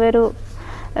වෛද්‍යවරු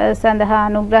සඳහා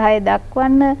අනුග්‍රහය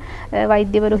දක්වන්න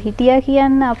වෛද්‍යවරු හිටියා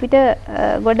කියන්න අපිට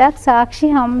ගොඩක්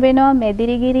සාක්ෂි හම්බ වෙනවා.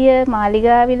 මෙදිරිගිරිය,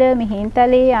 මාලිගාවිල,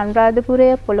 මිහින්තලේ, අනුරාධපුරය,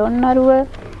 පොළොන්නරුව,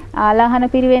 ආලාහන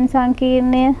පිරිවෙන්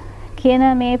සංකීර්ණය කියන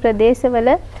මේ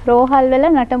ප්‍රදේශවල රෝහල් වල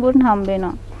නටඹුන් හම්බ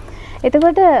වෙනවා.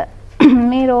 එතකොට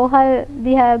මේ රෝහල්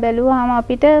දිහා බැලුවාම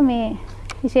අපිට මේ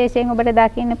විශේෂයෙන් ඔබට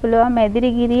දකින්න පුළුවන්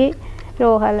මෙදිරිගිරියේ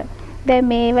රෝහල. දැන්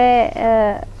මේව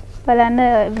බලන්න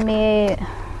මේ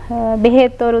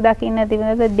බෙහෙත්වරු දකින්න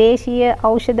තිබෙනවා. දේශීය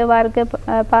ඖෂධ වර්ග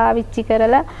පාවිච්චි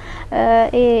කරලා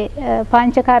ඒ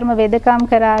පංචකර්ම වෙදකම්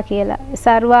කරා කියලා.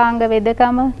 සර්වාංග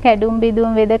වෙදකම, කැඩුම්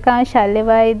බිදුම් වෙදකම්, ශල්‍ය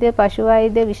වෛද්‍ය, පශු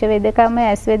වෛද්‍ය, විෂ වෙදකම,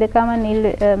 ඇස් වෙදකම,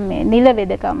 නිල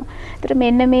වෙදකම. ඒතර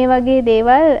මෙන්න මේ වගේ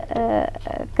දේවල්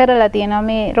කරලා තියෙනවා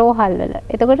මේ රෝහල් වල.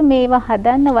 එතකොට මේවා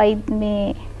හදන්න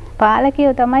මේ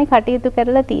පාලකයෝ තමයි කටයුතු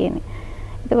කරලා තියෙන්නේ.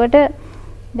 එතකොට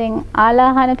දැන්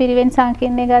ආලාහන පිරිවෙන්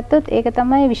සංකීර්ණය ගත්තොත් ඒක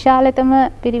තමයි විශාලතම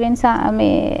පිරිවෙන්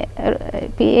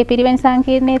මේ පිරිවෙන්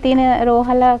සංකීර්ණයේ තියෙන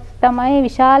රෝහලක් තමයි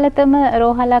විශාලතම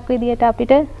රෝහලක් විදියට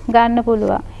අපිට ගන්න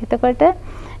පුළුවන්. එතකොට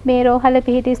මේ රෝහල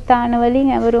පිහිටි ස්ථාන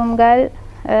වලින් ඇවරුම් ගල්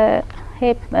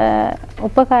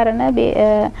උපකරණ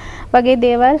වගේ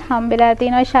දේවල් හම්බෙලා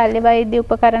තිනවා. ශල්‍ය වෛද්‍ය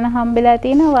උපකරණ හම්බෙලා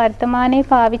තිනවා. වර්තමානයේ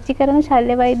පාවිච්චි කරන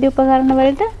ශල්‍ය වෛද්‍ය උපකරණ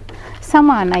වලට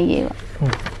සමානයි ඒවා.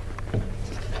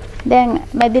 දැන්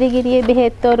මැදිරිගිරියේ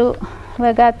බෙහෙත්වරු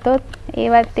වගත්තොත්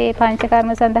ඒවත් ඒ පංචකර්ම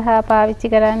සඳහා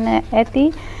පාවිච්චි කරන්න ඇති.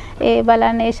 ඒ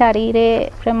බලන්නේ ශරීරයේ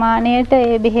ප්‍රමාණයට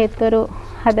ඒ බෙහෙත්වරු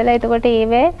හදලා එතකොට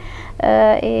ඒවේ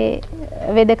ඒ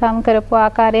වෙදකම් කරපු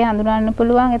ආකාරය හඳුනන්න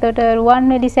පුළුවන්. එතකොට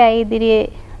රුවන්වැලි සෑය ඉදිරියේ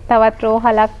තවත්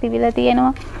රෝහලක් තිබිලා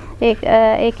තියෙනවා.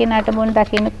 ඒකේ නටබුන්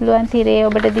දකින්න පුළුවන්. තිරේ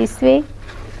ඔබට දිස්වේ.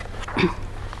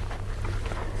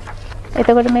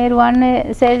 එතකොට මේ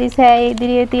රුවන්වැලි සෑය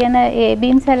ඉදිරියේ තියෙන ඒ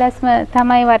බිම් සැලැස්ම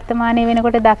තමයි වර්තමානයේ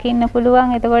වෙනකොට දකින්න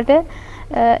පුළුවන්. එතකොට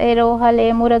ඒ රෝහලේ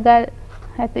මුරගල්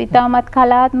ඉතාමත්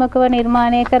කලාත්මකව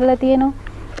නිර්මාණය කරලා තියෙනවා.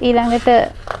 ඊළඟට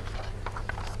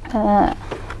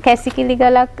කැසිකිලි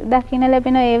ගලක් දකින්න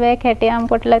ලැබෙනවා. ඒවැ කැටයම්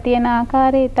කොටලා තියෙන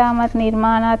ආකාරය ඉතාමත්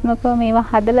නිර්මාණාත්මකව මේවා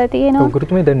හදලා තියෙනවා.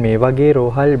 ඔගතුමේ දැන් මේ වගේ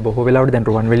රෝහල් බොහෝ වෙලාවට දැන්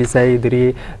රුවන්වැලි සෑය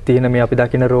ඉදිරියේ තියෙන මේ අපි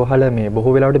දකින රෝහල මේ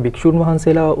බොහෝ වෙලාවට භික්ෂුන්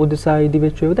වහන්සේලා උදෙසා ඉදි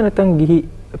වෙච්ච ඒවාද නැත්නම් ගිහි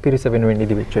පිරිස වෙනුවෙන්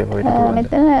ඉදි වෙච්ච ඒවා වෙන්න පුළුවන්ද?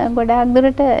 මෙතන ගොඩාක්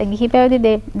දුරට ගිහි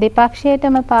පැවිදි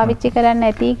දෙපක්ෂයටම පාවිච්චි කරන්න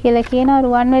ඇති කියලා කියනවා.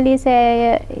 රුවන්වැලි සෑය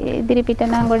ඉදිරි පිට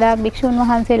නම් ගොඩාක් භික්ෂුන්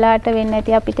වහන්සේලාට වෙන්න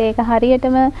ඇති. අපිට ඒක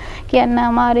හරියටම කියන්න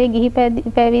අමාරුයි. ගිහි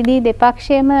පැවිදි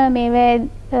දෙපක්ෂයම මේවා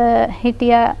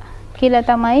හිටියා කියලා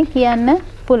තමයි කියන්න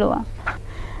පුළුවන්.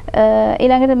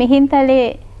 ඊළඟට මිහින්තලේ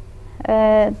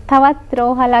තවත්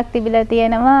රෝහලක් තිබිලා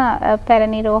තියෙනවා.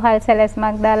 පැරණි රෝහල්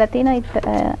සැලැස්මක් දාලා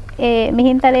තිනවා. ඒ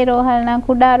මිහින්තලේ රෝහල නම්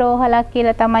කුඩා රෝහලක්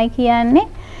කියලා තමයි කියන්නේ.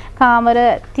 කාමර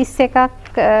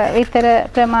 31ක් විතර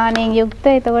ප්‍රමාණයෙන් යුක්ත.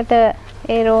 එතකොට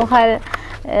ඒ රෝහල්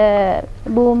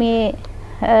භූමියේ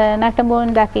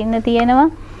නටබුන් දකින්න තියෙනවා.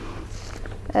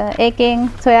 ඒකෙන්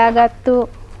සොයාගත්තු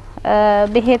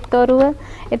බෙහෙත්වරුව.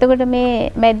 එතකොට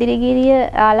මේ මැදිරිගිරිය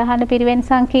ආලහන පිරිවෙන්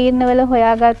සංකීර්ණවල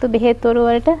හොයාගත්තු බෙහෙත්වරු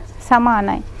වලට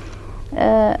සමානයි.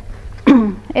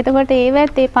 එතකොට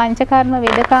ඒවත් ඒ පංචකර්ම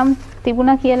වෙදකම්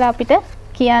තිබුණා කියලා අපිට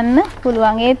කියන්න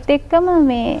පුළුවන්. ඒත් එක්කම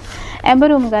මේ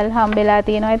ඇඹරුම් ගල් හම්බෙලා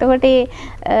තියෙනවා. එතකොට ඒ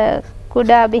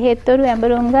කුඩා බෙහෙත්වරු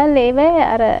ඇඹරුම් ගල් ඒවැ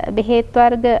අර බෙහෙත්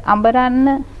වර්ග අඹරන්න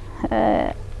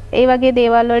ඒ වගේ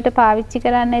දේවල් වලට පාවිච්චි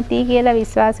කරන්න ඇති කියලා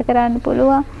විශ්වාස කරන්න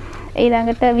පුළුවන්.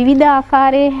 ඊළඟට විවිධ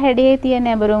ආකාරයේ හැඩේ තියෙන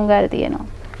ඇඹරුම් ගල් තියෙනවා.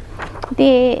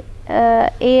 ඉතින්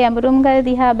ඒ ඇඹරුම් ගල්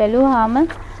දිහා බැලුවාම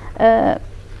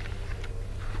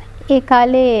ඒ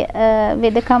කාලේ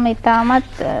වෙදකම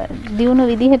ඉතාමත් දියුණු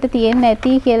විදිහට තියෙන්න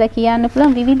ඇති කියලා කියන්න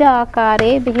පුළුවන්. විවිධ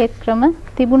ආකාරයේ බෙහෙත් ක්‍රම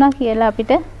තිබුණා කියලා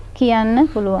අපිට කියන්න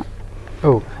පුළුවන්.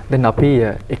 ඔව්. දැන් අපි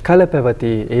එකල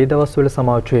පැවති ඒ දවස්වල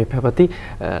සමාජයේ පැවති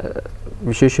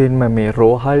විශේෂයෙන්ම මේ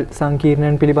රෝහල්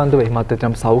සංකීර්ණයන් පිළිබඳව එහෙමත්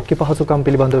නැත්නම් සෞඛ්‍ය පහසුකම්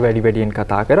පිළිබඳව වැඩියෙන්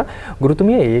කතා කරා.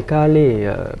 ගුරුතුමිය ඒ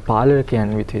කාලේ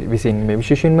පාලකයන් විසින් මේ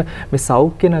විශේෂයෙන්ම මේ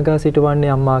සෞඛ්‍ය නගා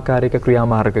සිටවන්නේ අම්මාකාරයක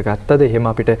ක්‍රියාමාර්ග ගත්තද?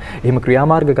 එහෙම අපිට එහෙම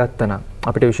ක්‍රියාමාර්ග ගත්තා නම්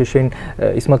අපිට විශේෂයෙන්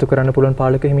ඉස්මතු කරන්න පුළුවන්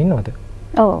පාලකයෝ එහෙම ඉන්නවද?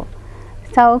 ඔව්.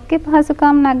 සෞඛ්‍ය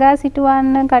පහසුකම් නගා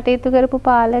සිටවන්න කටයුතු කරපු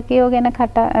පාලකයෝ ගැන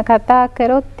කතා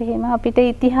කරොත් එහෙම අපිට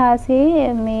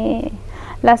ඉතිහාසයේ මේ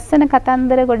ලස්සන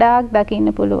කතන්දර ගොඩාක් දකින්න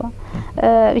පුළුවන්.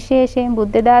 විශේෂයෙන්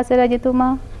බුද්ධදාස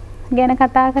රජතුමා ගැන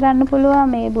කතා කරන්න පුළුවන්.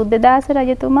 මේ බුද්ධදාස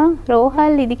රජතුමා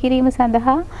රෝහල් ඉදිකිරීම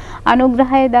සඳහා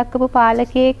අනුග්‍රහය දක්වපු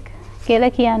පාලකයෙක්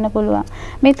කියලා කියන්න පුළුවන්.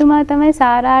 මෙතුමා තමයි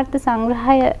සාරාර්ථ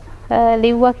සංග්‍රහය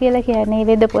ලිව්වා කියලා කියන්නේ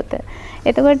වෙද පොත.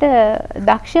 එතකොට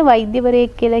දක්ෂ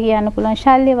වෛද්‍යවරයෙක් කියලා කියන්න පුළුවන්.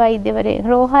 ශල්‍ය වෛද්‍යවරයෙක්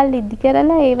රෝහල් ඉදි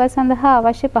කරලා ඒව සඳහා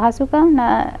අවශ්‍ය පහසුකම්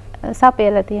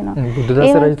සපයලා තියෙනවා.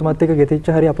 බුද්ධදාස රජතුමාත් එක්ක ගෙතිච්ච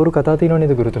හරි අපූර්ව කතා තියෙනව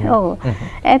නේද ගුරුතුමා? ඔව්.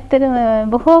 ඇත්තටම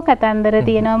බොහෝ කතන්දර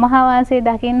තියෙනවා. මහා වාසයේ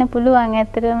දකින්න පුළුවන්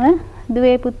ඇත්තටම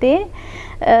දුවේ පුතේ.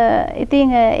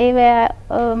 ඉතින් ඒව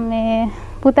මේ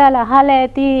පුතාලා අහලා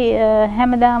ඇති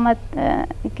හැමදාමත්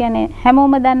කියන්නේ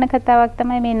හැමෝම දන්න කතාවක්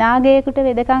තමයි මේ නාගයෙකුට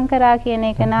වෙදකම් කරා කියන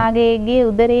එක. නාගයේගේ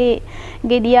උදරේ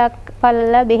ගෙඩියක්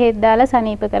පල්ලලා බෙහෙත් දාලා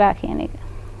සනීප කරා කියන එක.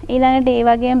 ඊළඟට ඒ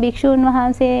වගේම භික්ෂුන්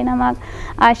වහන්සේ නමක්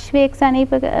අශ්වයෙක්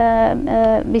සනීප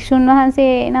භික්ෂුන්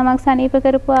වහන්සේ නමක් සනීප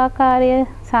කරපු ආකාරය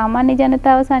සාමාන්‍ය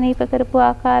ජනතාව සනීප කරපු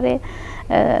ආකාරය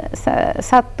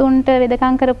සත්තුන්ට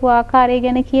වෙදකම් කරපු ආකාරය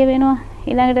ගැන කියවෙනවා.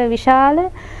 ඊළඟට විශාල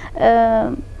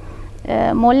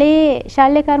මොලේ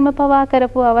ශල්‍ය කර්ම පවා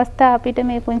කරපු අවස්ථා අපිට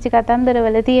මේ පුංචි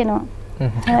කතන්දරවල තියෙනවා.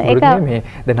 ඒක මේ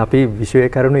දැන් අපි විශ්වයේ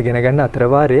කරුණු ඉගෙන ගන්න අතර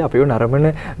වාරේ අපිව නරඹන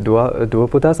දුව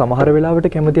පුතා සමහර වෙලාවට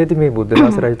කැමති ඇති මේ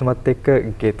බුද්ධදාස රජතුමත් එක්ක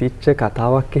ගෙතිච්ච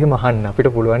කතාවක් එහෙම අහන්න අපිට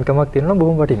පුළුවන්කමක් තියෙනවා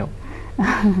බොහොම වටිනවා.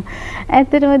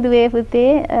 ඇත්තටම දුවේ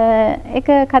පුතේ එක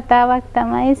කතාවක්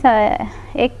තමයි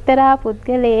එක්තරා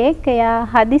පුද්ගලයෙක් එයා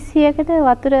හදිස්සියකට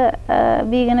වතුර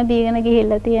බීගෙන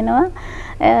ගිහිල්ලා තියෙනවා.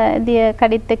 දිය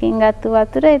කඩਿੱත්තකින් ගත්ත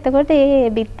වතුර. එතකොට ඒ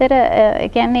බිත්තර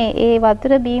කියන්නේ ඒ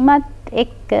වතුර බීමත්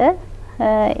එක්ක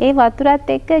ඒ වතුරත්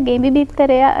එක්ක ගෙම්බි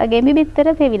බිත්තර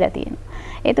පෙවිලා තියෙනවා.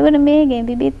 එතකොට මේ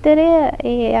ගෙම්බි බිත්තරය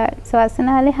ඒ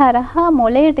ශ්වාසනාලේ හරහා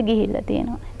මොළයට ගිහිල්ලා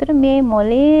තියෙනවා. එතකොට මේ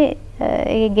මොළේ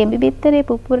ඒ ගෙම්බි බිත්තරේ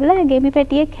පුපුරලා ගෙම්බි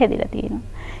පැටියෙක් හැදිලා තියෙනවා.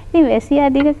 ඉතින් වැසිය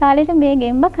අධික කාලෙට මේ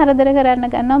ගෙම්බ කරදර කරන්න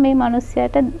ගන්නවා මේ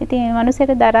මිනිස්සයාට. ඉතින් මේ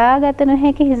මිනිස්සයාට දරාගත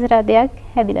නොහැකි හිස් රදයක්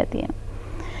හැදිලා තියෙනවා.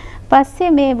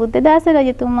 පස්සේ මේ බුද්ධදාස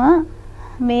රජතුමා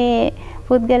මේ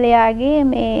පුද්ගලයාගේ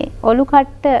මේ ඔලු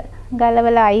කට්ට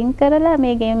ගලවලා අයින් කරලා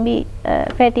මේ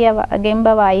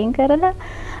ගෙම්බව අයින් කරලා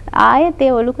ආයෙත්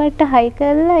ඒ ඔලු කට්ට හයි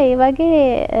කරලා ඒ වගේ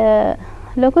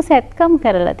ලොකු සැත්කම්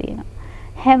කරලා තියෙනවා.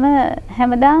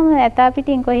 හැමදාම ඇතා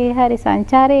පිටින් කොහේ හරි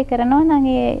සංචාරය කරනවා නම්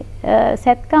ඒ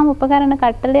සැත්කම් උපකරණ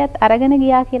කට්ටලයක් අරගෙන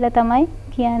ගියා කියලා තමයි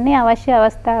කියන්නේ අවශ්‍ය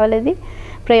අවස්ථාවලදී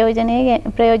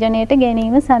ප්‍රයෝජනයට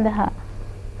ගැනීම සඳහා.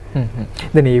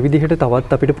 දැන් මේ විදිහට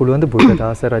තවත් අපිට පුළුවන් ද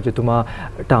බුද්ධදාස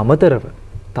රජතුමාට අමතරව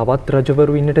තවත්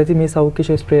රජවරු ඉන්නට ඇති මේ සෞඛ්‍ය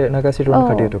ශාස්ත්‍රය නගා සිටුවන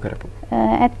කටයුතු කරපු.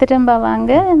 ඇත්තටම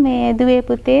බවංග මේ දුවේ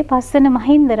පුතේ පස්වන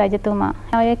මහින්ද රජතුමා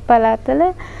ඔයෙක් පළාතවල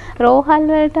රෝහල්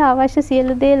වලට අවශ්‍ය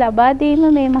සියලු දේ ලබා දීම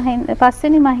මේ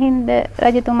පස්වෙනි මහින්ද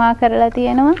රජතුමා කරලා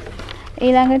තියෙනවා.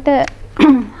 ඊළඟට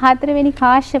හතරවෙනි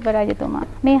කාශ්‍යප රජතුමා.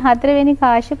 මේ හතරවෙනි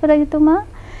කාශ්‍යප රජතුමා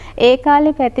ඒ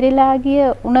කාලේ පැතිරිලා ගිය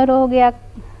උණ රෝගයක්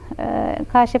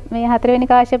මේ හතරවෙනි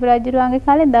කාශ්‍යප රජුගේ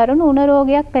කාලේ දරුණු උණ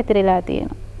රෝගයක් පැතිරිලා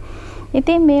තියෙනවා.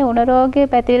 ඉතින් මේ උණ රෝගය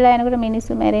පැතිරිලා යනකොට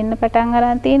මිනිස්සු මැරෙන්න පටන්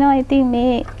අරන් තිනවා. ඉතින්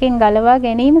මේකෙන් ගලවා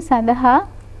ගැනීම සඳහා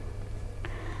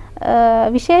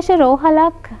විශේෂ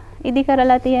රෝහලක් ඉදි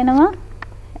කරලා තියෙනවා.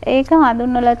 ඒක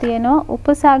හඳුන්වලා තියෙනවා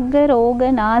උපසග්ග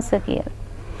රෝගනාශ කියලා.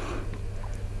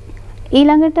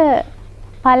 ඊළඟට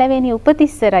පළවෙනි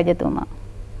උපතිස්ස රජතුමා.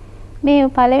 මේ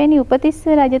පළවෙනි උපතිස්ස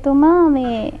රජතුමා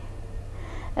මේ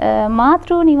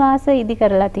මාතෘ නිවාස ඉදි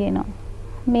කරලා තියෙනවා.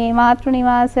 මේ මාතෘ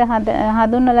නිවාස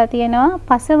හඳුන්වලා තියෙනවා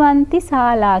පසවන්ති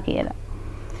ශාලා කියලා.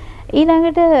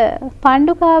 ඊළඟට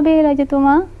පණ්ඩුකාභය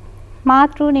රජතුමා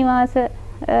මාතෘ නිවාස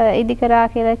ඉදි කරා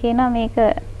කියලා කියනවා. මේක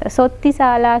සොත්ති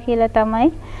ශාලා කියලා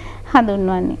තමයි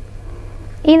හඳුන්වන්නේ.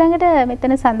 ඊළඟට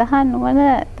මෙතන සඳහන් වන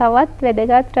තවත්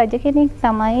වැදගත් රජ කෙනෙක්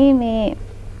තමයි මේ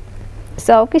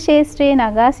සෞඛ්‍ය ශාස්ත්‍රයේ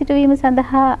නගා සිටුවීම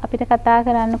සඳහා අපිට කතා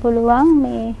කරන්න පුළුවන්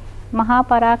මේ මහා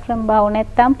පරාක්‍රම බාහු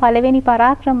නැත්නම් පළවෙනි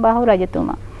පරාක්‍රම බාහු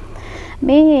රජතුමා.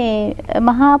 මේ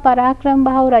මහා පරාක්‍රම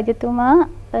බාහු රජතුමා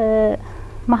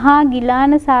මහා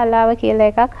ගිලාන ශාලාව කියලා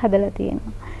එකක් හදලා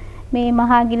තියෙනවා. මේ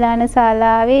මහා ගිලාන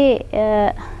ශාලාවේ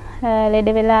ලෙඩ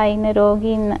වෙලා ඉන්න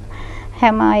රෝගීන්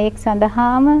හැම අයෙක්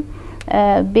සඳහාම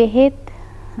බෙහෙත්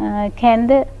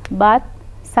කැඳ බත්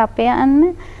සපයන්න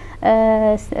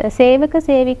සේවක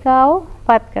සේවිකාවෝ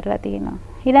පත් කරලා තියෙනවා.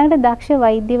 ඊළඟට දක්ෂ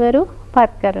වෛද්‍යවරු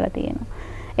පත් කරලා තියෙනවා.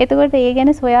 එතකොට ඒ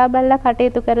ගැන සොයා බලලා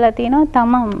කටයුතු කරලා තියෙනවා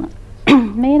තමන්ම.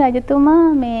 මේ රජතුමා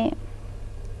මේ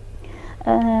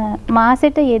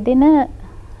මාසෙට යෙදෙන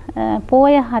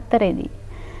පෝය 4ෙදි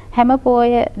හැම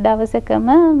පෝය දවසකම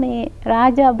මේ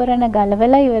රාජ අභරණ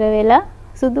ගලවලා ඉවර වෙලා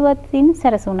සුදුවතින්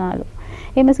සැරසුණාලු.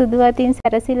 එimhe සුදුවතින්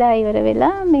සැරසිලා ඉවර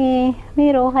වෙලා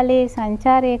මේ රෝහලේ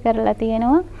සංචාරය කරලා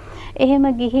තියෙනවා. එහෙම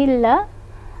ගිහිල්ලා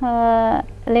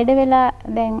ලෙඩ වෙලා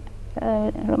දැන්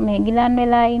මේ ගිලන්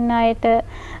වෙලා ඉන්න අයට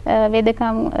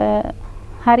වෙදකම්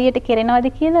හරියට කෙරෙනවද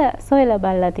කියලා සොයලා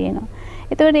බලලා තියෙනවා.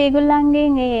 ඒතකොට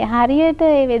ඒගොල්ලන්ගෙන් ඒ හරියට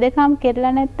ඒ වෙදකම්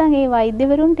කෙරලා නැත්නම් ඒ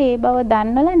වෛද්‍යවරුන්ට ඒ බව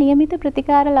දන්නලා નિયમિત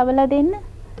ප්‍රතිකාර ලබලා දෙන්න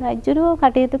රජුරෝ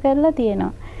කටයුතු කරලා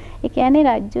තියෙනවා. ඒ කියන්නේ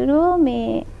රජුරෝ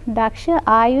මේ දක්ෂ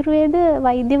ආයුර්වේද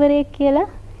වෛද්‍යවරයෙක් කියලා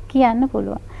කියන්න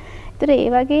පුළුවන්. ඒතර ඒ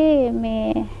වගේ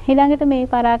මේ ඊළඟට මේ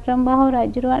පරාක්‍රම බාහු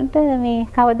රජුරවන්ට මේ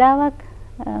කවදාවත්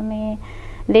මේ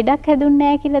ලෙඩක් හැදුන්නේ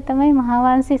නැහැ කියලා තමයි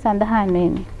මහාවංශය සඳහන්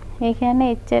වෙන්නේ. ඒ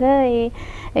කියන්නේ එච්චර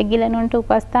ඒ ගිලනුන්ට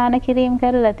උපස්ථාන කිරීම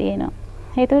කරලා තියෙනවා.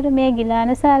 ඒතකොට මේ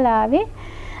ගිලාන ශාලාවේ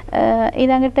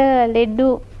ඊළඟට ලෙඩු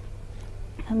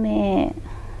මේ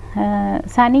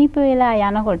සනීප වෙලා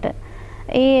යනකොට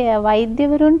ඒ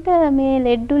වෛද්‍යවරුන්ට මේ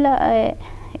ලෙඩුලා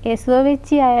ඒ සුව වෙච්ච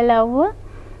අය ලව්ව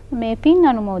මේ පින්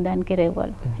අනුමෝදන්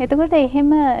කෙරෙවවලු. එතකොට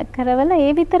එහෙම කරවලා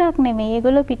ඒ විතරක් නෙමෙයි.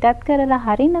 ඒගොල්ලෝ පිටත් කරලා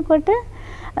හරිනකොට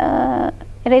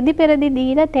රෙදි පෙරදි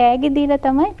දීලා තෑගි දීලා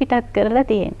තමයි පිටත් කරලා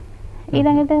තියෙන්නේ.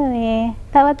 ඊළඟට මේ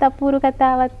තවත් අපූර්ව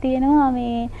කතාවක් තියෙනවා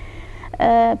මේ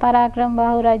පරාක්‍රම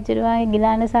බාහු රජුගේ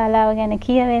ගිලාන ශාලාව ගැන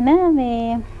කියවෙන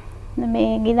මේ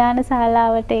ගිලාන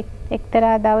ශාලාවට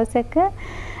එක්තරා දවසක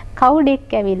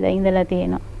කවුඩෙක් ඇවිල්ලා ඉඳලා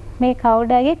තියෙනවා. මේ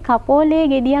කවුඩගේ කපෝලේ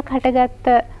ගෙඩියක් හටගත්ත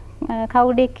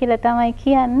කවුඩෙක් කියලා තමයි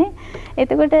කියන්නේ.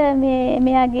 එතකොට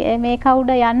මේ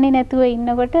කවුඩ යන්නේ නැතුව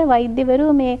ඉන්නකොට වෛද්‍යවරු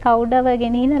මේ කවුඩව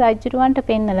ගෙනිහිලා රජුරවන්ට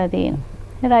පෙන්නලා තියෙනවා.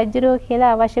 රජුරෝ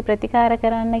කියලා අවශ්‍ය ප්‍රතිකාර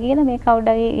කරන්න කියලා මේ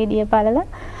කවුඩගේ ගෙඩිය බලලා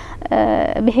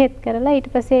බෙහෙත් කරලා ඊට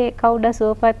පස්සේ කවුඩ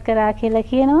සුවපත් කරා කියලා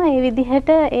කියනවා. ඒ විදිහට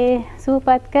ඒ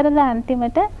සුවපත් කරලා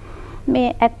අන්තිමට මේ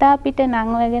ඇතා පිට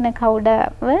නංවගෙන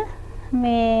කවුඩව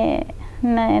මේ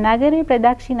නගරේ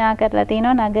ප්‍රදක්ෂිනා කරලා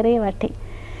තිනවා නගරේ වටේ.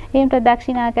 එහෙන්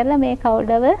ප්‍රදක්ෂිනා කරලා මේ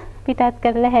කවුඩව පිටත්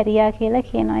කරලා හැරියා කියලා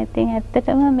කියනවා. ඉතින්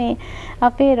ඇත්තටම මේ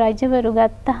අපේ රජවරු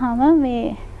ගත්තාම මේ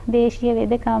දේශීය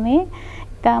වෙදකමේ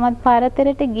තාමත්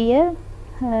පාරතරට ගිය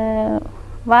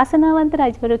වාසනාවන්ත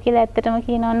රජවරු කියලා ඇත්තටම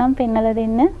කියනවා නම් පෙන්වලා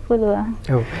දෙන්න පුළුවන්.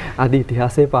 ඔව්. අද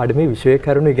ඉතිහාසයේ පාඩමේ විෂය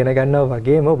කරුණු ඉගෙන ගන්නවා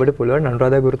වගේම ඔබට පුළුවන්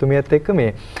අනුරාධා ගුරුතුමියත් එක්ක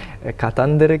මේ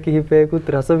කතන්දර කිහිපයකුත්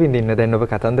රස විඳින්න. දැන් ඔබ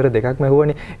කතන්දර දෙකක්ම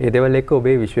අහුවනේ. ඒ දේවල් එක්ක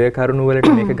ඔබේ විෂය කරුණු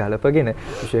වලට මේක ගලපගෙන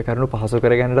විෂය කරුණු පහසු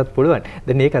කරගන්නටත් පුළුවන්.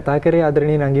 දැන් මේ කතා කරේ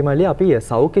ආදරණීය නංගි මල්ලි අපි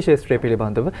සෞඛ්‍ය ශාස්ත්‍රය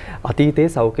පිළිබඳව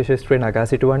අතීතයේ සෞඛ්‍ය ශාස්ත්‍රය නගා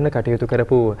සිටවන්න කටයුතු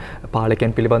කරපු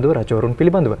පාලකයන් පිළිබඳව රජවරුන්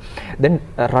පිළිබඳව. දැන්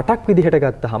රටක් විදිහට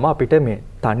ගත්තාම අපිට මේ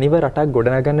තනිව රටක්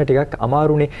ගොඩනගන්න ටිකක්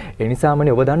අමාරුනේ. ඒ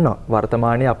නිසාමනේ ඔබ දන්නවා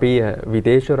වර්තමානයේ අපි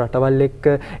විදේශ රටවල් එක්ක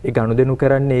ඒ ගනුදෙනු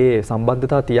කරන්නේ ඒ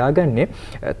සම්බන්ධතා තියාගන්නේ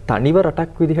තනිව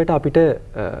රටක් විදිහට අපිට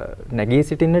නැගී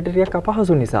සිටින්නට ටිකක්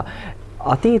අපහසු නිසා.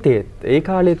 අතීතයේ ඒ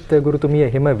කාලෙත් ගුරුතුමිය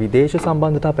එහෙම විදේශ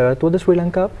සම්බන්ධතා පැවැත්වුවද ශ්‍රී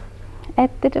ලංකාව?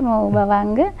 ඇත්තටම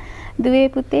බවංග දුවේ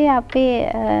පුතේ අපේ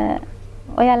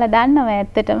ඔයාලා දන්නවා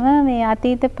ඇත්තටම මේ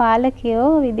අතීත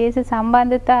පාලකයෝ විදේශ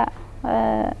සම්බන්ධතා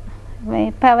මේ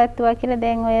පැවැත්වුවා කියලා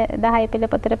දැන් ඔය 10 පෙළ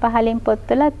පොතට පහලින්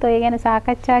පොත්වලත් ඔය ගැන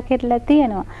සාකච්ඡා කරලා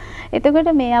තියෙනවා. එතකොට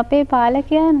මේ අපේ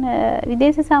පාලකයන්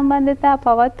විදේශ සම්බන්ධතා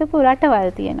පවත්වපු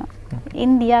රටවල් තියෙනවා.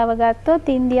 ඉන්දියාව ගත්තොත්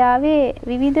ඉන්දියාවේ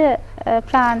විවිධ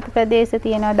ප්‍රාන්ත ප්‍රදේශ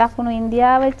තියෙනවා. දකුණු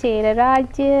ඉන්දියාව, චේර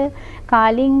රාජ්‍ය,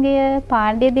 කාලිංගය,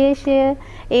 පාණ්ඩ්‍ය දේශය,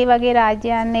 ඒ වගේ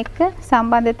රාජ්‍යයන් එක්ක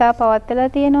සම්බන්ධතා පවත්වලා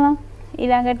තියෙනවා.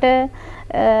 ඊළඟට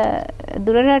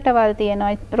දුර රටවල්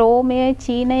තියෙනවා. රෝමය,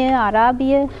 චීනය,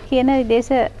 අරාබිය කියන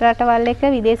විදේශ රටවල් එක්ක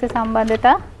විදේශ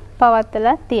සම්බන්ධතා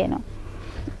පවත්වලා තියෙනවා.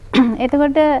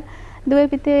 එතකොට දුවේ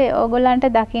පිටේ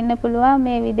ඕගොල්ලන්ට දකින්න පුළුවන්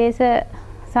මේ විදේශ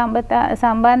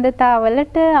සම්බන්ධතා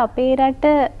වලට අපේ රට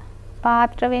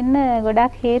පාත්‍ර වෙන්න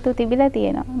ගොඩක් හේතු තිබිලා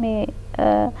තියෙනවා. මේ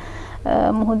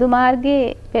මුහුදු මාර්ගයේ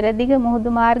පෙරදිග මුහුදු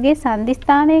මාර්ගයේ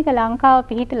සංදිස්ථානයක ලංකාව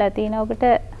පිහිටලා තියෙනවා. ඔබට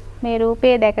මේ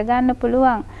රූපේ දැක ගන්න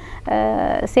පුළුවන්.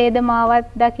 සේදමාවත්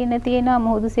දකින්න තියෙනවා.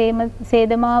 මුහුදු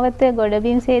සේදමාවත,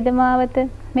 ගොඩබිම් සේදමාවත.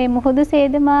 මේ මුහුදු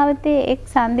සේදමාවතේ එක්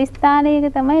සංදිස්ථානයක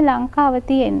තමයි ලංකාව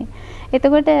තියෙන්නේ.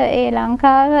 එතකොට ඒ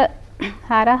ලංකාව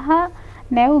හරහා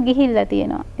නැව් ගිහිල්ලා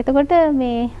තියෙනවා. එතකොට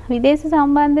මේ විදේශ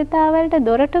සම්බන්ධතා වලට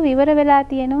දොරටු විවර වෙලා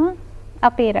තියෙනවා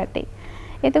අපේ රටේ.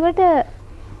 එතකොට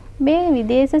මේ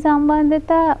විදේශ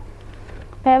සම්බන්ධතා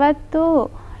පැවැත්වූ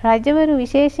රජවරු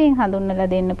විශේෂයෙන් හඳුන්වලා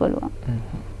දෙන්න පුළුවන්.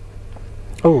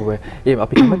 ඔව් ඒ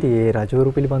අපි කැමති ඒ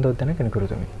රජවරු පිළිබඳව දැනගෙන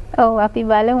කරුතුමි. ඔව් අපි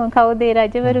බලමු කවුද ඒ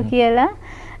රජවරු කියලා.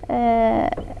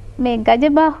 මේ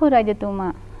ගජබාහු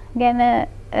රජතුමා ගැන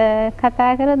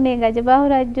කතා කරොත් මේ ගජබාහු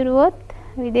රජුරුවොත්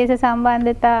විදේශ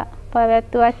සම්බන්ධතා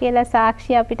පැවැත්වුවා කියලා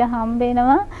සාක්ෂි අපිට හම්බ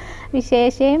වෙනවා.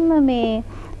 විශේෂයෙන්ම මේ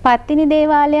පත්තිනි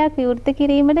දේවාලයක් විවෘත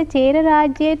කිරීමට චේර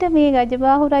රාජ්‍යයට මේ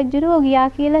ගජබාහු රජුරුවෝ ගියා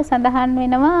කියලා සඳහන්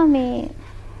වෙනවා මේ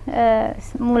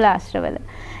මූලාශ්‍රවල.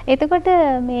 එතකොට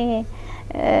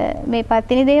මේ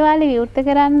පත්තිනි දේවාලය විවෘත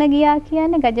කරන්න ගියා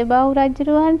කියන්නේ ගජබාහු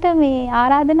රජුරුවන්ට මේ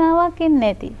ආරාධනාවක් එන්නේ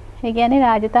නැති. ඒ කියන්නේ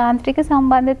රාජතාන්ත්‍රික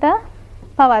සම්බන්ධතා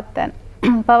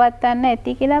පවත්වන්න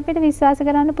ඇති කියලා අපිට විශ්වාස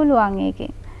කරන්න පුළුවන්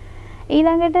ඒකෙන්.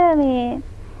 ඊළඟට මේ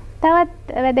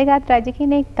තවත් වැදගත් රජ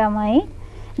කෙනෙක් තමයි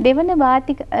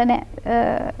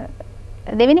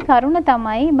දෙවෙනි කරුණ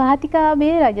තමයි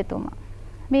බාතිකාබේ රජතුමා.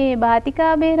 මේ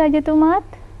බාතිකාබේ රජතුමාත්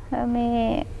මේ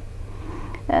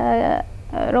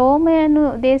රෝමයන්ු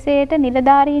දේශයට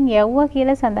නිලධාරීන් යවුවා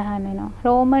කියලා සඳහන් වෙනවා.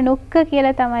 රෝම නුක්ක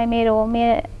කියලා තමයි මේ රෝමය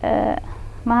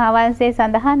මහා වංශයේ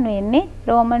සඳහන් වෙන්නේ.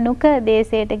 රෝම නුක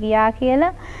දේශයට ගියා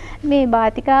කියලා. මේ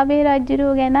බාතිකාබේ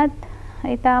රජුරුව ගැනත්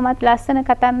ඉතාමත් ලස්සන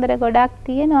කතන්දර ගොඩක්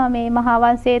තියෙනවා මේ මහා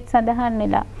වංශයේත් සඳහන්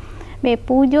වෙලා. මේ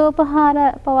පූජෝපහාර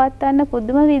පවත්වන්න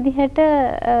පුදුම විදිහට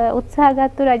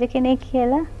උත්සාහගත්තු රජ කෙනෙක්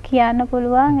කියලා කියන්න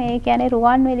පුළුවන්. ඒ කියන්නේ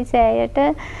රුවන්වැලි සෑයට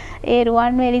ඒ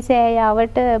රුවන්වැලි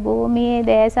සෑයවට භූමියේ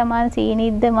දෑ සමාන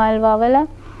සීනිද්ද මල් වවලා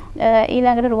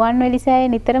ඊළඟට රුවන්වැලි සෑය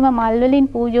නිතරම මල් වලින්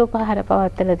පූජෝපහාර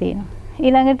පවත්වලා තියෙනවා.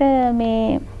 ඊළඟට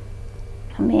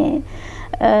මේ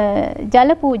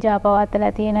ජල පූජා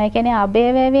පවත්වලා තියෙනවා. ඒ කියන්නේ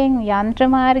අබේවැවෙන් යන්ත්‍ර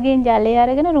මාර්ගයෙන් ජලය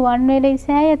අරගෙන රුවන්වැලි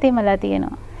සෑය තෙමලා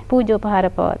තියෙනවා. පූජෝපහාර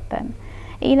පවත්වන්න.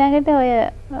 ඊළඟට ඔය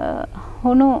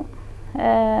හුණු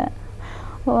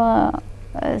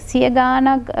සිය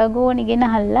ගානක් ගෝණි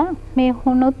ගෙනහල්ලා මේ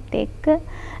හුණුත් එක්ක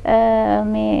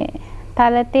මේ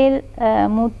තලතෙල්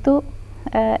මුතු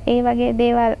ඒ වගේ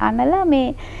දේවල් අනලා මේ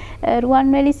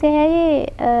රුවන්වැලි සෑයේ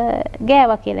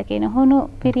ගෑවා කියලා කියන හුණු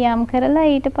පිරියම් කරලා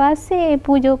ඊට පස්සේ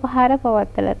පූජෝපහාර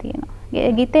පවත්වලා තියෙනවා.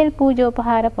 ගිතෙල්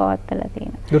පූජෝපහාර පවත්වලා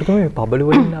තියෙනවා. දුරතම පබළු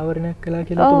වලින් ආවරණයක් කළා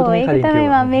කියලා ඔබතුමී කලින් කිව්වා. ඒක තමයි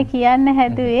මම මේ කියන්න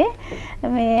හැදුවේ.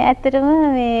 මේ ඇත්තටම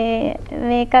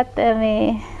මේකත් මේ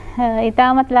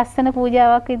ඊටමත් ලස්සන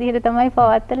පූජාවක් විදිහට තමයි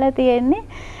පවත්වලා තියෙන්නේ.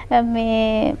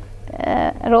 මේ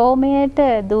රෝමයට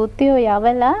දූතයෝ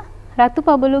යවලා රතු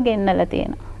පබළු ගෙන්නලා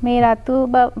තියෙනවා. මේ රතු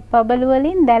පබළු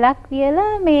වලින් දැලක්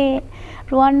වියලා මේ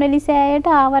රුවන්වැලි සෑයට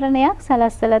ආවරණයක්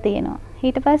සලස්සලා තියෙනවා.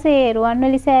 ඊට පස්සේ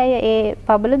රුවන්වැලි සෑය ඒ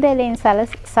පබළු දැලෙන්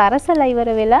සරසලා ඉවර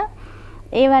වෙලා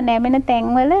ඒවා නැමෙන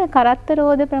තැන්වල කරත්ත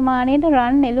රෝද ප්‍රමාණයට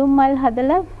රන් නෙළුම් මල්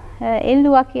හදලා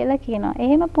එල්ලුවා කියලා කියනවා.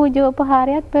 එහෙම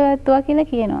පූජෝපහාරයක් පැවැත්වුවා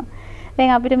කියලා කියනවා.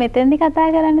 දැන් අපිට මෙතෙන්දි කතා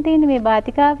කරන්න තියෙන්නේ මේ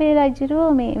බාතිකාවේ රජුරෝ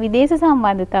මේ විදේශ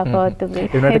සම්බන්ධතා පවත්වපු.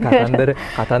 ඒකට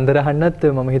කතන්දර අහන්නත්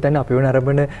මම හිතන්නේ අපි වෙන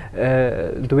අරබන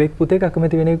දුවෙක් පුතෙක්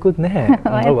අකමැති වෙනෙකුත් නැහැ.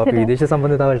 ඔව් අපි විදේශ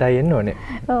සම්බන්ධතාවලට එන්න ඕනේ.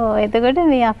 ඔව් එතකොට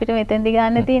මේ අපිට මෙතෙන්දි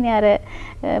ගන්න තියෙන්නේ අර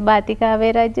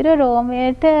බාතිකාවේ රජුරෝ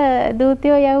රෝමයට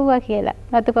දූතයෝ යවුවා කියලා.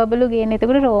 රතු පබළු ගේන.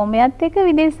 එතකොට රෝමයත් එක්ක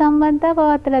විදේශ සම්බන්ධතා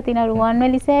පවත්වලා තිනවා.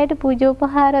 රුවන්වැලි සෑයට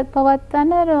පූජෝපහාර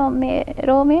පවත්වන්න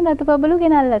රෝමයෙන් රතු පබළු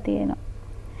ගෙනල්ලා තියෙනවා.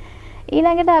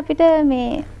 ඊළඟට අපිට මේ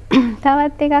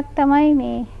තවත් එකක් තමයි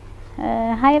මේ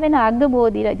 6 වෙනි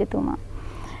අග්ගබෝධි රජතුමා.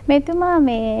 මෙතුමා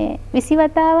මේ 20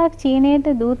 වතාවක් චීනයට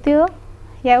දූතයෝ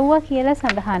යවුවා කියලා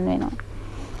සඳහන් වෙනවා.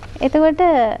 එතකොට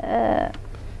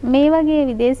මේ වගේ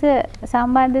විදේශ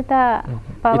සම්බන්ධතා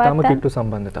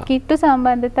කිට්ටු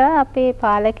සම්බන්ධතා අපේ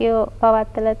පාලකයෝ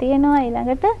පවත්වලා තියෙනවා.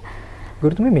 ඊළඟට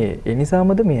ගුරුතුමී මේ ඒ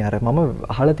නිසාමද මේ අර මම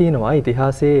අහලා තියෙනවා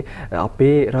ඉතිහාසයේ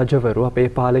අපේ රජවරු අපේ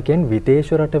පාලකයන් විදේශ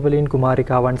රටවලින්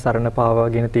කුමාරිකාවන් සරණ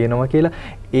පාවාගෙන තියෙනවා කියලා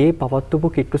ඒ පවත්වපු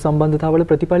කිට්ටු සම්බන්ධතාවල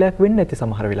ප්‍රතිඵලයක් වෙන්නේ නැති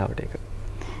සමහර වෙලාවට ඒක.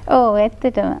 ඔව්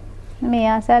ඇත්තටම මේ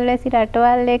අසල්වැසි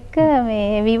රටවල් එක්ක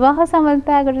මේ විවාහ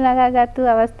සම්බන්ධතා ගොඩනගාගත්තු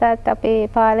අවස්ථාත් අපේ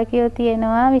පාලකයෝ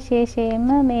තියෙනවා. විශේෂයෙන්ම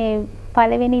මේ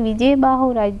පළවෙනි විජේබාහු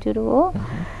රජුරෝ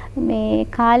මේ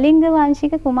කාලිංග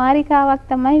වංශික කුමාරිකාවක්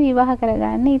තමයි විවාහ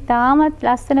කරගන්නේ. ඉතාමත්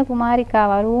ලස්සන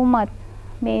කුමාරිකාවක් රූමත්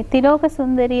මේ තිලෝක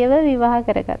සුන්දරියව විවාහ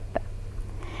කරගත්තා.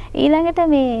 ඊළඟට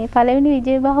මේ පළවෙනි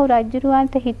විජේබාහු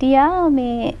රජුරවන්ට හිටියා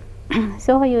මේ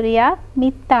සොහයුරියක්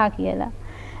මිත්තා කියලා.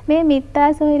 මේ මිත්තා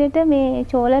සොහොයුරට මේ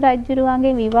චෝල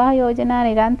රජුරුවන්ගේ විවාහ යෝජනා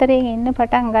නිරන්තරයෙන් එන්න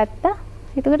පටන් ගත්තා.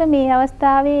 එතකොට මේ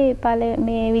අවස්ථාවේ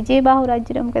මේ විජේබාහු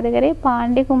රජුර මොකද කරේ?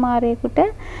 පාණ්ඩ්‍ය කුමාරයෙකුට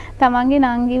තමන්ගේ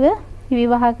නංගිව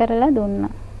විවාහ කරලා දුන්නා.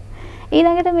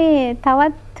 ඊළඟට මේ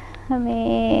තවත්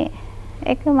මේ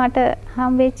එක මට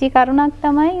හම්බෙච්ච කරුණක්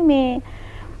තමයි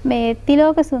මේ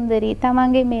තිලෝක සුන්දරී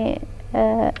තමන්ගේ මේ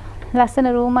ලස්සන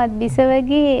රූමත්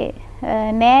බිසවගේ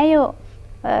නෑයෝ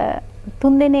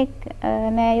තුන්දෙනෙක්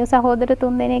නෑයෝ සහෝදර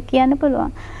තුන්දෙනෙක් කියන්න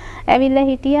පුළුවන්. ඇවිල්ලා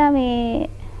හිටියා මේ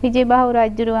විජේබාහු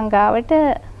රජුරුවන් ගාවට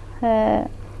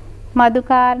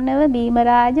මදුකාර්ණව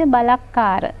බීමරාජ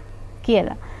බලක්කාර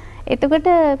කියලා. එතකොට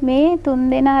මේ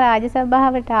තුන්දෙනා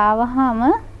රාජසභාවට ආවහම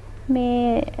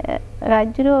මේ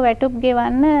රජුරෝ වැටුප්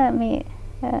ගෙවන්න මේ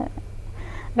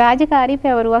රාජකාරී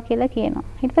පැවරුවා කියලා කියනවා.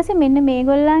 ඊට පස්සේ මෙන්න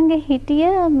මේගොල්ලන්ගේ හිටිය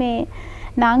මේ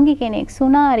නංගි කෙනෙක්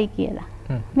සුනාරි කියලා.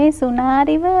 මේ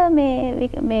සුනාරිව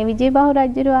මේ විජේබාහු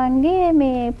රජුරුවන්ගේ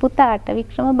මේ පුතාට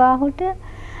වික්‍රමබාහුට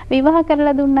විවාහ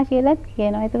කරලා දුන්නා කියලා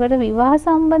කියනවා. එතකොට විවාහ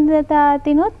සම්බන්ධතා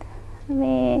තිනොත්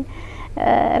මේ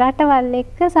රටවල්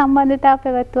එක්ක සම්බන්ධතා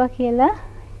පැවැත්වුවා කියලා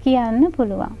කියන්න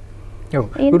පුළුවන්. ඔව්.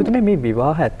 ගුරුතුමී මේ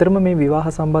විවාහ ඇත්තරම මේ විවාහ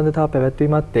සම්බන්ධතා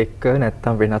පැවැත්වීමත් එක්ක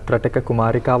නැත්නම් වෙනත් රටක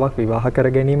කුමාරිකාවක් විවාහ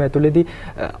කර ගැනීම ඇතුළේදී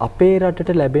අපේ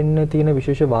රටට ලැබෙන්න තියෙන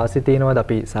විශේෂ වාසි තියෙනවද?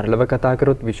 අපි සරලව කතා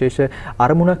කරොත් විශේෂ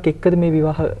අරමුණක් එක්කද මේ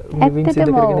විවාහ මෙවින්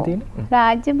සිදු කරගෙන තියෙන්නේ?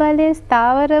 රාජ්‍ය බලයේ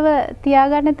ස්ථාවරව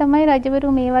තියාගන්න තමයි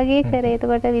රජවරු මේ වගේ කරේ.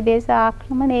 එතකොට විදේශ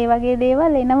ආක්‍රමණ ඒ වගේ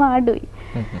දේවල් එනවා අඩුයි.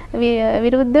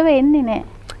 විරුද්ධව එන්නේ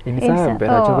නැහැ. ඒ නිසා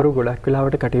රජවරු ගොඩක්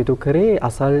වෙලාවට කටයුතු කරේ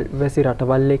අසල්වැසි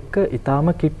රටවල් එක්ක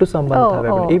ඊටාම කිට්ටු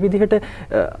සම්බන්ධතාවයක්. ඒ විදිහට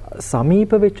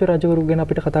සමීප වෙච්ච රජවරු ගැන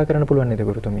අපිට කතා කරන්න පුළුවන් නේද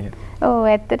ගුරුතුමිය? ඔව්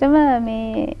ඇත්තටම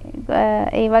මේ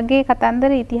ඒ වගේ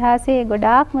කතන්දර ඉතිහාසයේ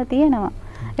ගොඩාක්ම තියෙනවා.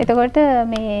 එතකොට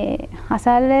මේ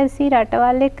අසල්වැසි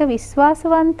රටවල් එක්ක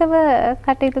විශ්වාසවන්තව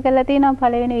කටයුතු කරලා තියෙනවා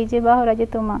පළවෙනි විජයබාහු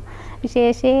රජතුමා.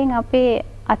 විශේෂයෙන් අපේ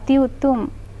අති උතුම්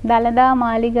දළදා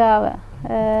මාලිගාව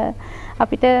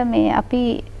අපිට මේ අපි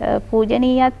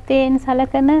පූජනීයත්වයෙන්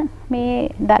සලකන මේ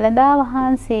දළදා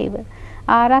වහන්සේව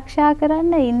ආරක්ෂා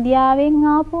කරන්න ඉන්දියාවෙන්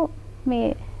ආපු මේ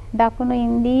දකුණු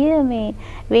ඉන්දීය මේ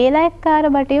වේලැක්කාර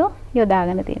බටයෝ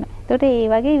යොදාගෙන තියෙනවා. ඒකට ඒ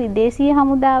වගේ විදේශීය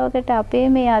හමුදාවකට අපේ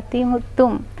මේ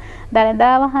අතිමුතුම්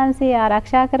දළදා වහන්සේ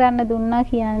ආරක්ෂා කරන්න දුන්නා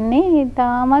කියන්නේ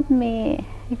තාමත් මේ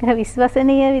එක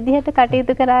විශ්වසනීය විදිහට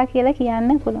කටයුතු කරා කියලා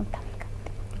කියන්න පුළුවන්.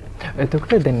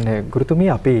 එතකොට දැන් ගුරුතුමිය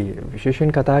අපි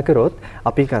විශේෂයෙන් කතා කරොත්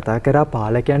අපි කතා කරා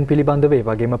පාලකයන් පිළිබඳව ඒ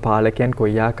වගේම පාලකයන්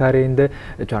කොයි ආකාරයෙන්ද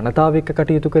ජනතාව එක්ක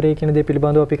කටයුතු කරේ කියන දේ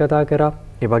පිළිබඳව අපි කතා කරා.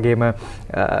 ඒ වගේම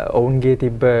ඔවුන්ගේ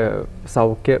තිබ්බ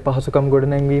සෞඛ්‍ය පහසුකම්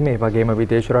ගොඩනැංවීම ඒ වගේම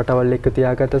විදේශ රටවල් එක්ක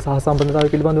තියාගත්ත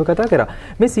සහසම්බන්ධතාවය පිළිබඳව කතා කරා.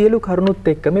 මේ සියලු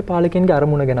කරුණුත් එක්ක මේ පාලකයන්ගේ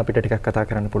අරමුණ ගැන අපිට ටිකක් කතා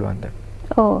කරන්න පුළුවන්ද?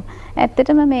 ඔව්.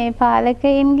 ඇත්තටම මේ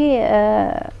පාලකයන්ගේ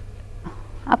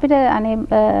අපිට අනේ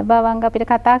බවංග අපිට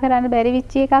කතා කරන්න බැරි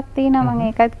වෙච්ච එකක් තියෙනවා. මම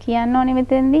ඒකත් කියන්න ඕනේ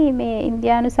මෙතෙන්දී. මේ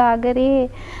ඉන්දියානු සාගරයේ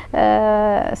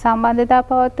සම්බන්ධතා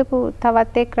පවත්වපු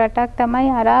තවත් එක් රටක් තමයි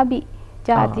අරාබි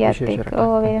ජාතියත් එක්ක.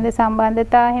 වෙනද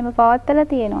සම්බන්ධතා එහෙම පවත්වලා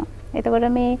තියෙනවා. එතකොට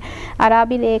මේ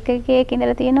අරාබි ලේඛකයෙක්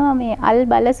ඉඳලා තියෙනවා මේ අල්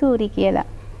බලසූරි කියලා.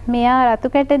 මෙයා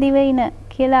රතු කැට දිවයින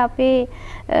කියලා අපේ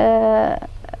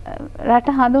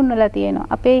රට හඳුන්වලා තියෙනවා.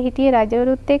 අපේ හිටියේ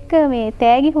රජවරුත් එක්ක මේ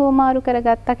තෑගි හෝමාරු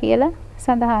කරගත්තා කියලා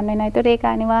සඳහන් වෙනවා. ඒතකොට ඒක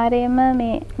අනිවාර්යයෙන්ම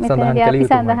මේ මෙතනදී අපි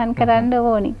සඳහන් කරන්න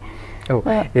ඕනි. ඔව්.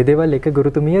 ඒ දේවල් එක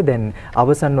ගුරුතුමිය දැන්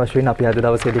අවසන් වශයෙන් අපි අද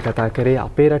දවසේදී කතා කරේ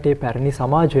අපේ රටේ පැරණි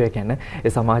සමාජය ගැන.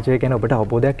 ඒ සමාජය ගැන ඔබට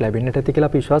අවබෝධයක් ලැබෙන්නට ඇති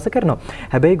කියලා අපි විශ්වාස කරනවා.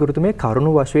 හැබැයි ගුරුතුමිය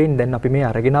කරුණු වශයෙන් දැන් අපි මේ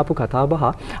අරගෙන ආපු කතාබහ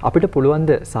අපිට පුළුවන්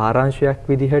ද සාරාංශයක්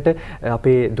විදිහට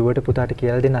අපේ දුවට පුතාට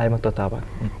කියලා දෙන්න ආයමත් වතාවක්.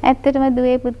 ඇත්තටම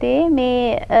දුවේ පුතේ මේ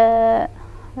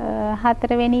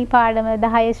 4 වෙනි පාඩම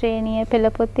 10 ශ්‍රේණිය පෙළ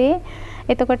පොතේ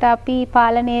එතකොට අපි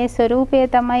පාලනයේ ස්වරූපය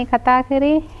තමයි කතා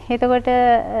කරේ. එතකොට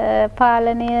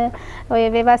පාලනය ඔය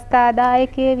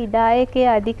ව්‍යවස්ථාදායකයේ විධායකයේ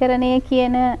අධිකරණයේ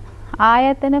කියන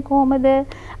ආයතන කොහොමද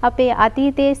අපේ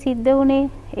අතීතයේ සිද්ධ වුණේ?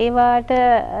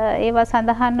 ඒවා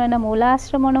සඳහන් වන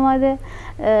මූලාශ්‍ර මොනවද?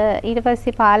 ඊට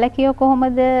පස්සේ පාලකයෝ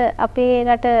කොහොමද අපේ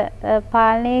රට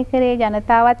පාලනය කරේ?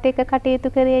 ජනතාවත් එක්ක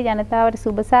කටයුතු කරේ? ජනතාවට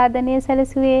සුබ සාධනය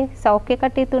සැලසුවේ? සෞඛ්‍ය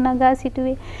කටයුතු නගා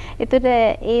සිටුවේ? ඒතර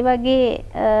ඒ වගේ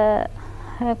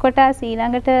කොටස්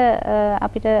ඊළඟට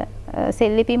අපිට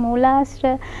සෙල්ලිපි මූලාශ්‍ර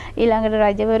ඊළඟට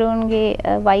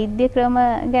රජවරුන්ගේ වෛද්‍ය ක්‍රම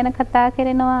ගැන කතා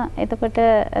කරනවා. එතකොට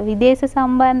විදේශ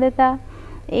සම්බන්ධතා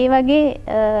ඒ වගේ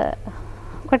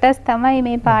කොටස් තමයි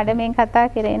මේ පාඩමෙන් කතා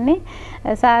කරන්නේ.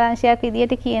 සාරාංශයක්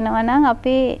විදියට කියනවා නම්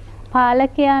අපේ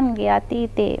පාලකයන්ගේ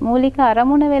අතීතයේ මූලික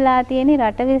අරමුණ වෙලා තියෙන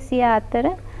රටවැසියා අතර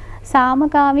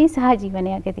සාමකාමී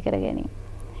සහජීවනයක් ඇති කර ගැනීම.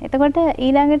 එතකොට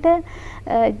ඊළඟට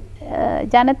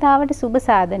ජනතාවට සුබ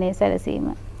සාධනය සැලසීම.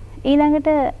 ඊළඟට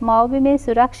මව්බිමේ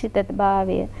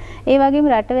සුරක්ෂිතභාවය. ඒ වගේම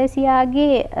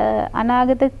රටවැසියාගේ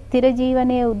අනාගත තිර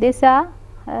ජීවනයේ උදෙසා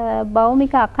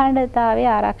භෞමික අඛණ්ඩතාවය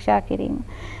ආරක්ෂා කිරීම.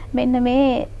 මෙන්න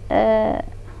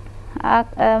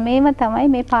මේව තමයි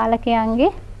මේ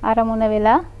පාලකයන්ගේ අරමුණ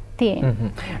වෙලා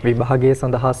තියෙන්නේ. විභාගයේ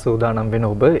සඳහා සූදානම් වෙන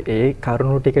ඔබ ඒ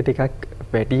කරුණු ටිකක්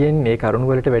වැඩියෙන් මේ කරුණු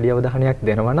වලට වැඩි අවධානයක්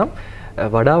දෙනවා නම්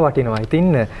වඩා වටිනවා. ඉතින්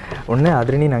ඔන්න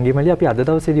ආදරණීය නංගිමලි අපි අද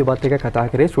දවසේදී ඔබත් එක්ක කතා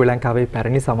කරේ ශ්‍රී ලංකාවේ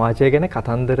පැරණි සමාජය ගැන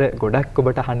කතන්දර ගොඩක්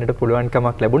ඔබට අහන්නට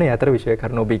පුළුවන්කමක් ලැබුණේ. ඒ අතර විෂය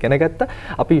කරුණු ඔබ ඉගෙන ගත්තා.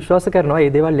 අපි විශ්වාස කරනවා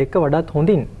මේ දේවල් එක්ක වඩාත්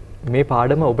හොඳින් මේ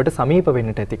පාඩම ඔබට සමීප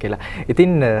වෙන්නට ඇති කියලා.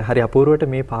 ඉතින් හරි අපූර්වට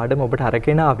මේ පාඩම ඔබට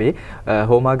අරගෙන ආවේ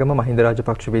හෝමාගම මහින්ද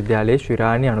රාජපක්ෂ විද්‍යාලයේ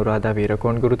ශිරාණි අනුරාධා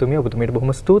වීරකෝන් ගුරුතුමිය. ඔබතුමීට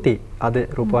බොහොම ස්තුතියි. අද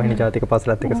රූපවාහිනී ජාතික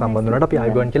පසලත් එක්ක සම්බන්ධ වුණාට අපි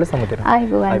ආයුබෝවන් කියලා සමුදෙනවා.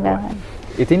 ආයුබෝවන්.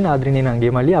 ඉතින් ආදරණීය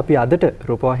නංගිමලි අපි අදට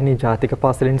රූපවාහිනී ජාතික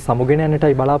පාසලෙන් සමුගෙන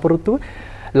යන්නටයි බලාපොරොත්තු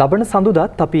ලබන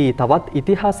සඳුදාත් අපි තවත්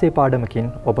ඉතිහාසයේ පාඩමකින්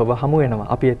ඔබව හමු වෙනවා.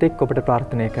 අපි එතෙක් ඔබට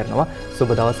ප්‍රාර්ථනා කරනවා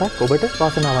සුබ දවසක් ඔබට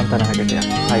වාසනාවන්ත අනාගතයක්.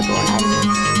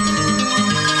 ආයුබෝවන්.